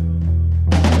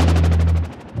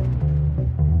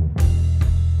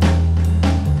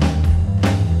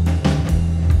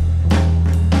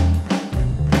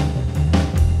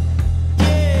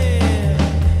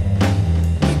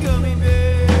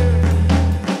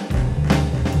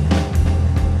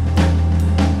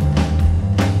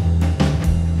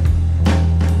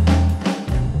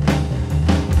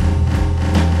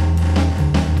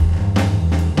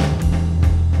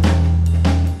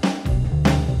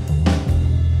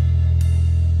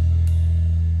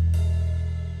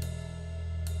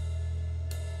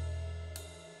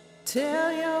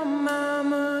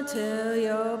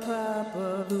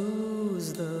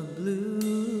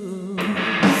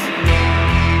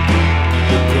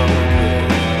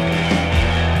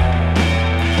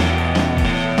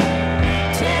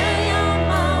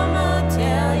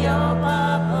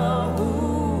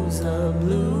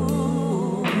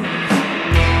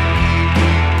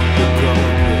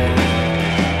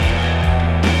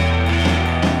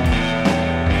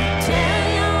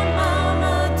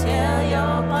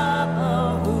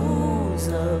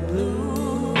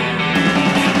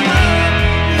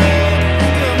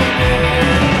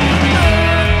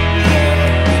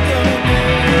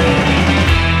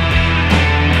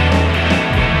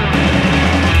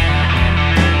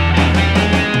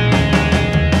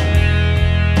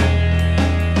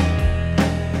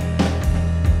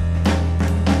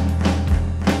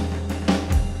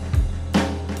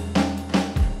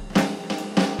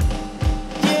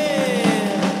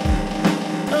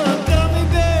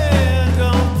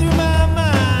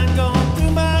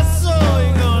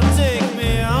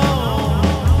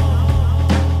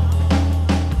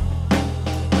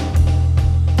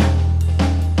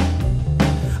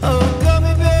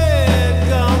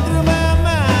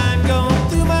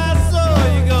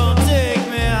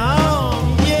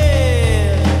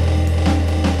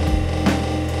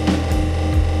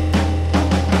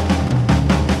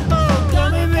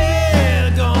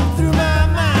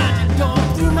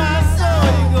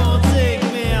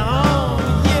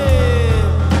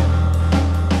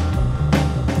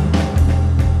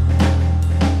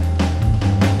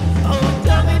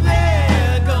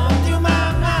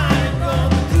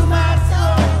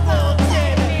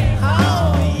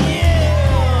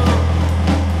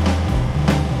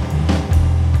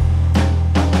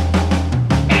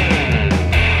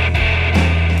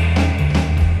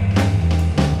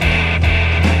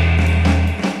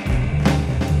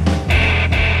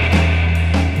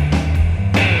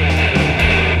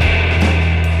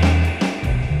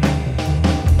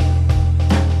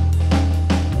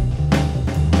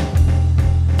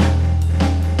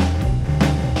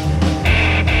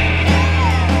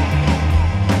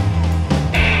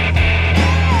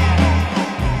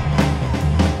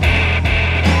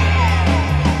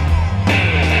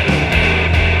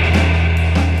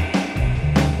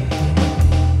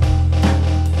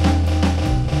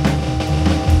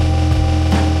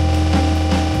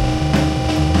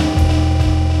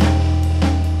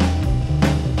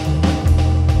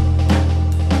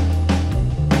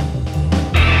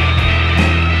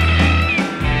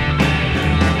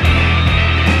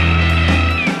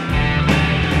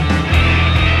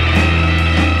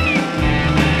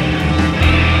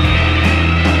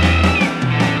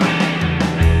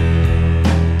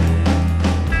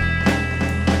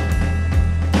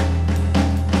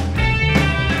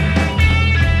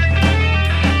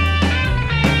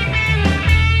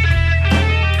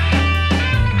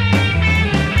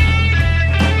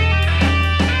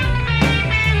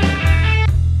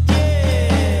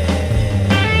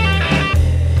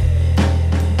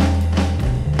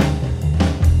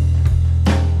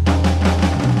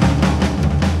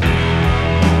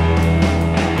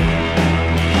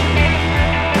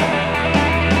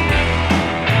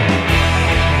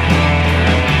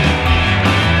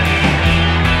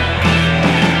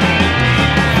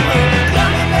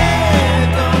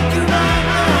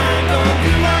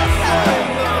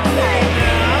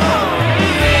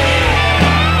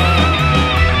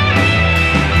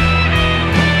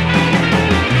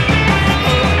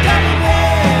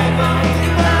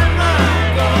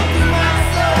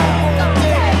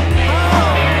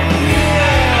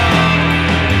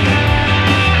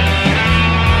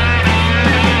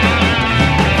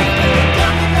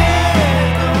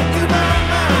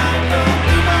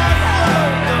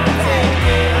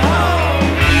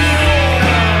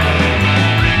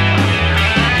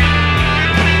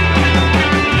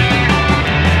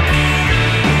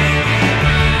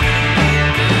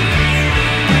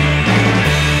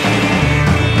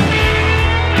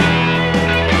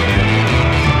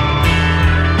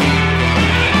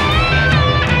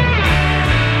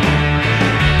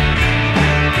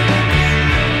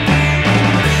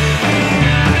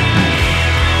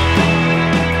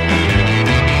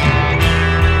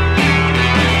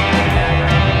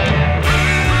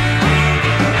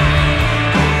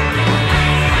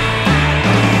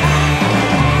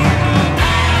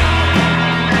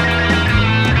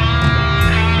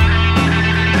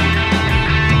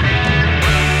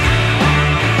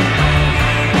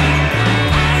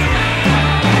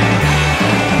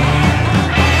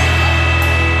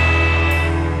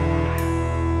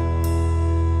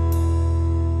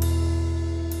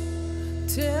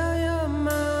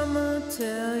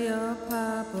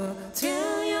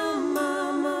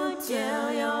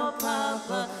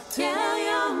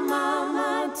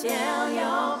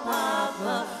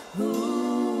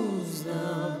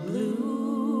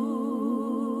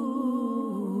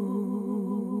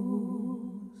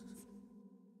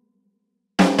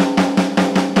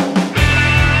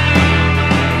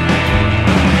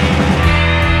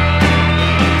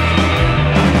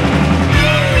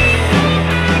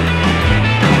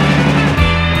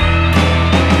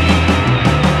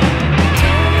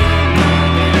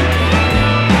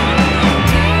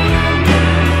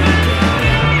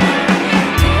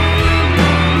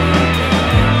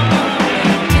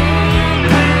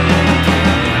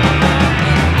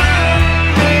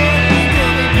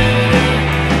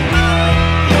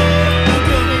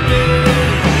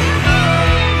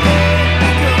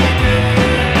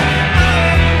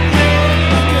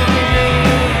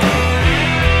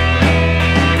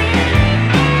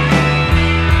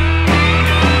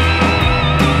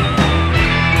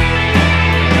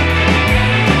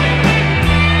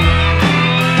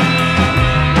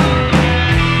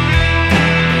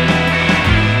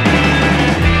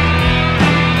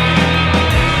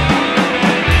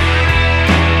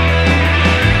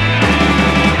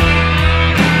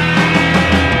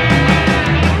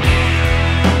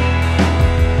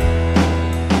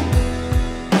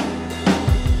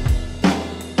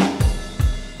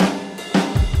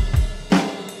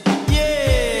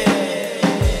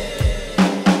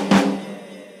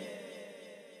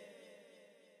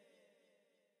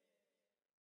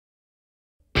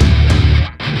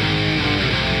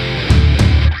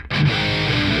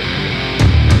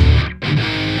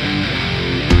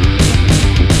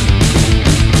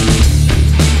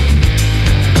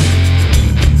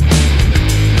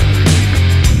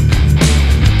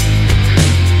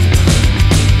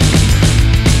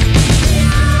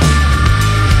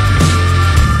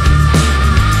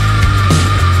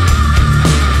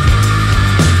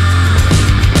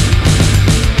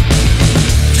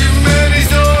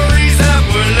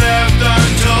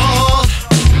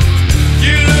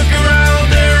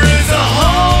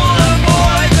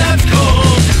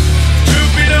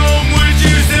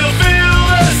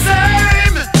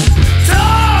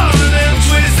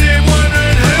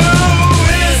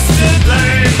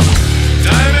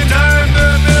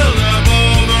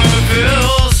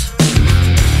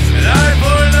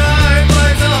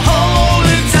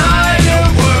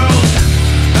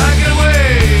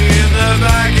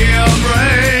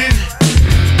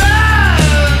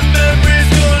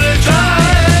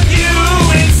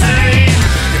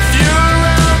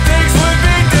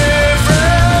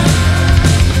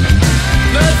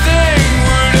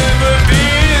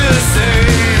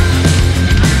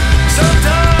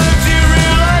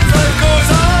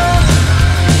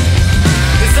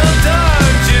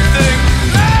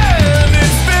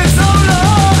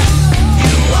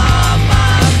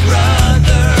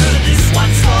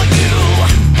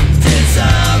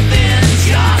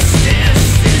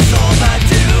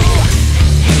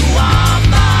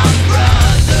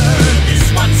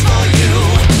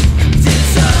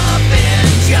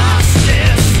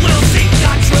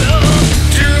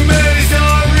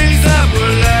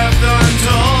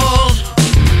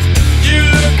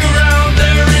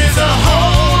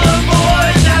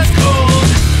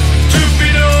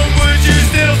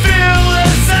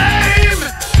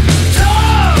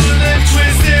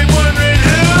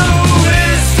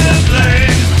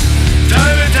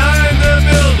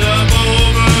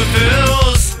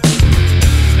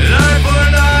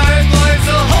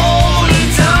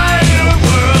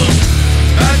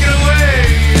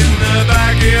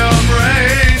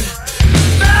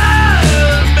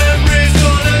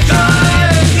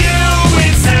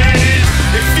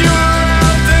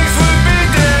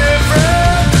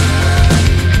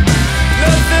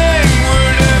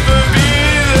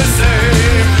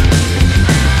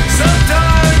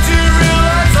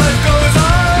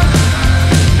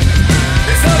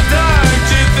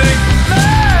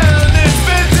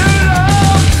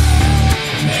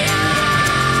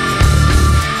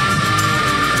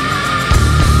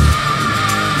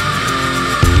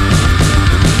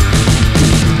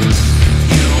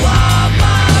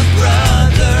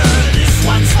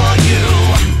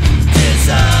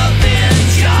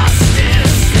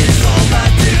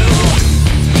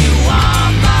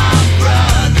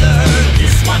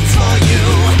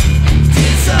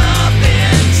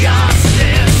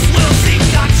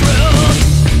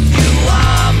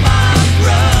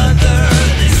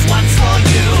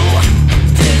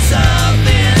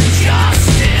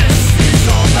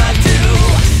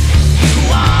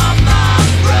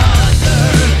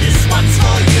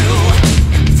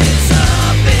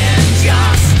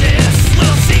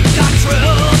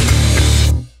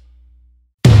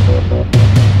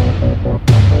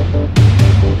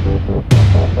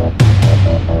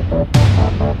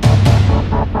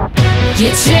 You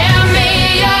tear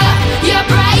me up, you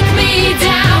break me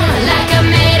down like I'm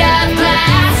made of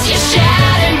glass. You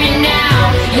shatter me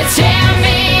now. You tear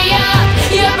me up,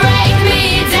 you break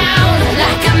me down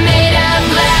like I'm made of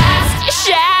glass. You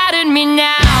shattered me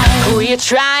now. Who you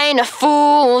trying to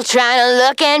fool? Trying to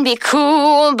look and be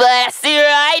cool, but I see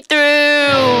right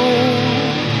through.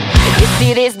 You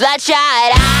see these bloodshot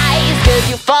eyes, 'cause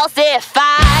you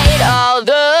falsified all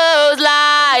those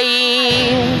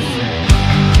lies.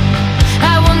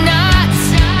 I will not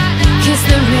kiss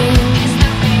the ring.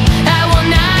 I will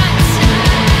not.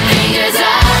 Fingers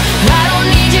up. I don't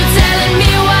need you telling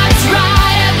me what's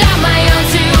right. I've got my own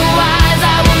two eyes.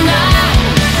 I will not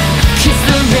kiss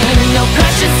the ring. No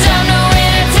precious time, no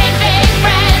entertain fake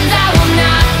friends. I will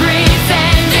not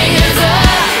pretend. Fingers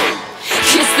up.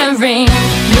 Kiss the ring.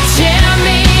 You tear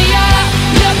me up.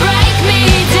 You break me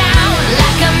down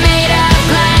like I'm made of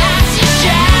glass. You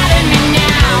shatter me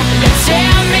now. You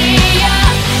tear me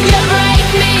up. You break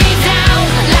me down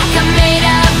like I'm made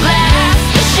of glass.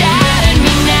 You shattered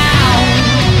me now.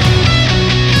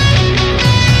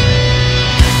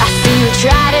 I see you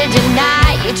try to deny.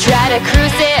 You try to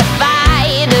crucify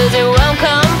those who won't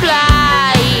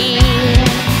comply.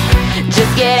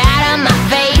 Just get out of my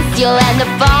face. You'll end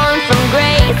up falling from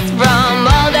grace from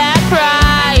all that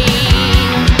pride.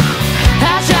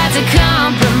 I tried to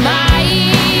compromise.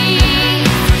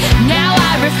 Now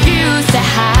I refuse to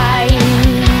hide.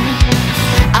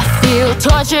 I feel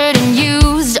tortured and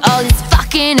used. All this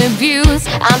fucking abuse.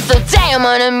 I'm so damn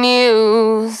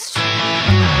unamused.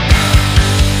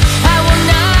 I will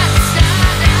not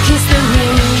kiss the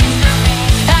ring.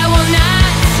 I will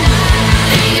not.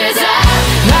 Fingers up.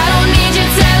 I don't need you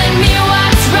telling me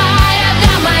what's right. I've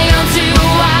got my own two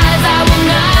eyes. I will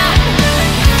not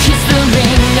kiss the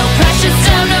ring. No precious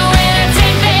time, no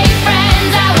entertain fake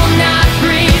friends. I will not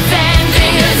pretend.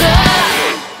 Fingers up.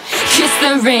 Kiss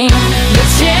the ring. You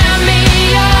tear me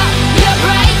up. You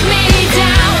break me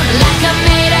down like I'm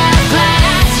made of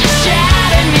glass. You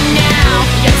shatter me now.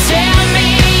 You tear me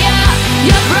up.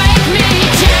 You break me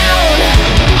down.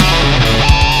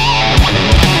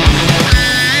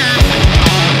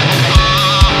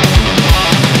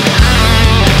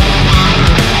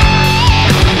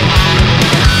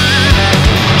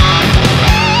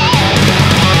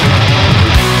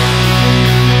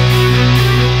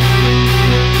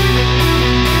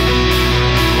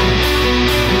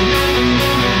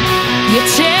 You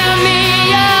tear me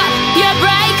up, you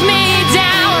break me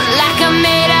down like I'm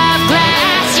made of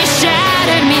glass. You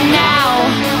shattered me now.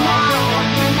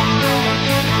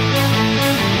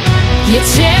 You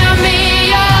tear me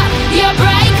up, you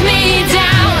break me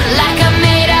down like I'm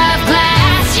made of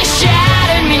glass. You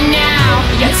shattered me now.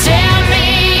 You tear me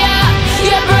up,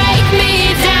 you break me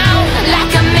down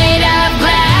like I'm made of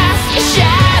glass. You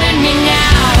shattered me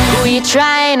now. Who you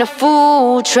trying to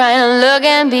fool? Trying to look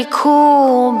and be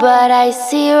cool, but I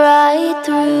see right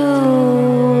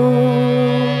through.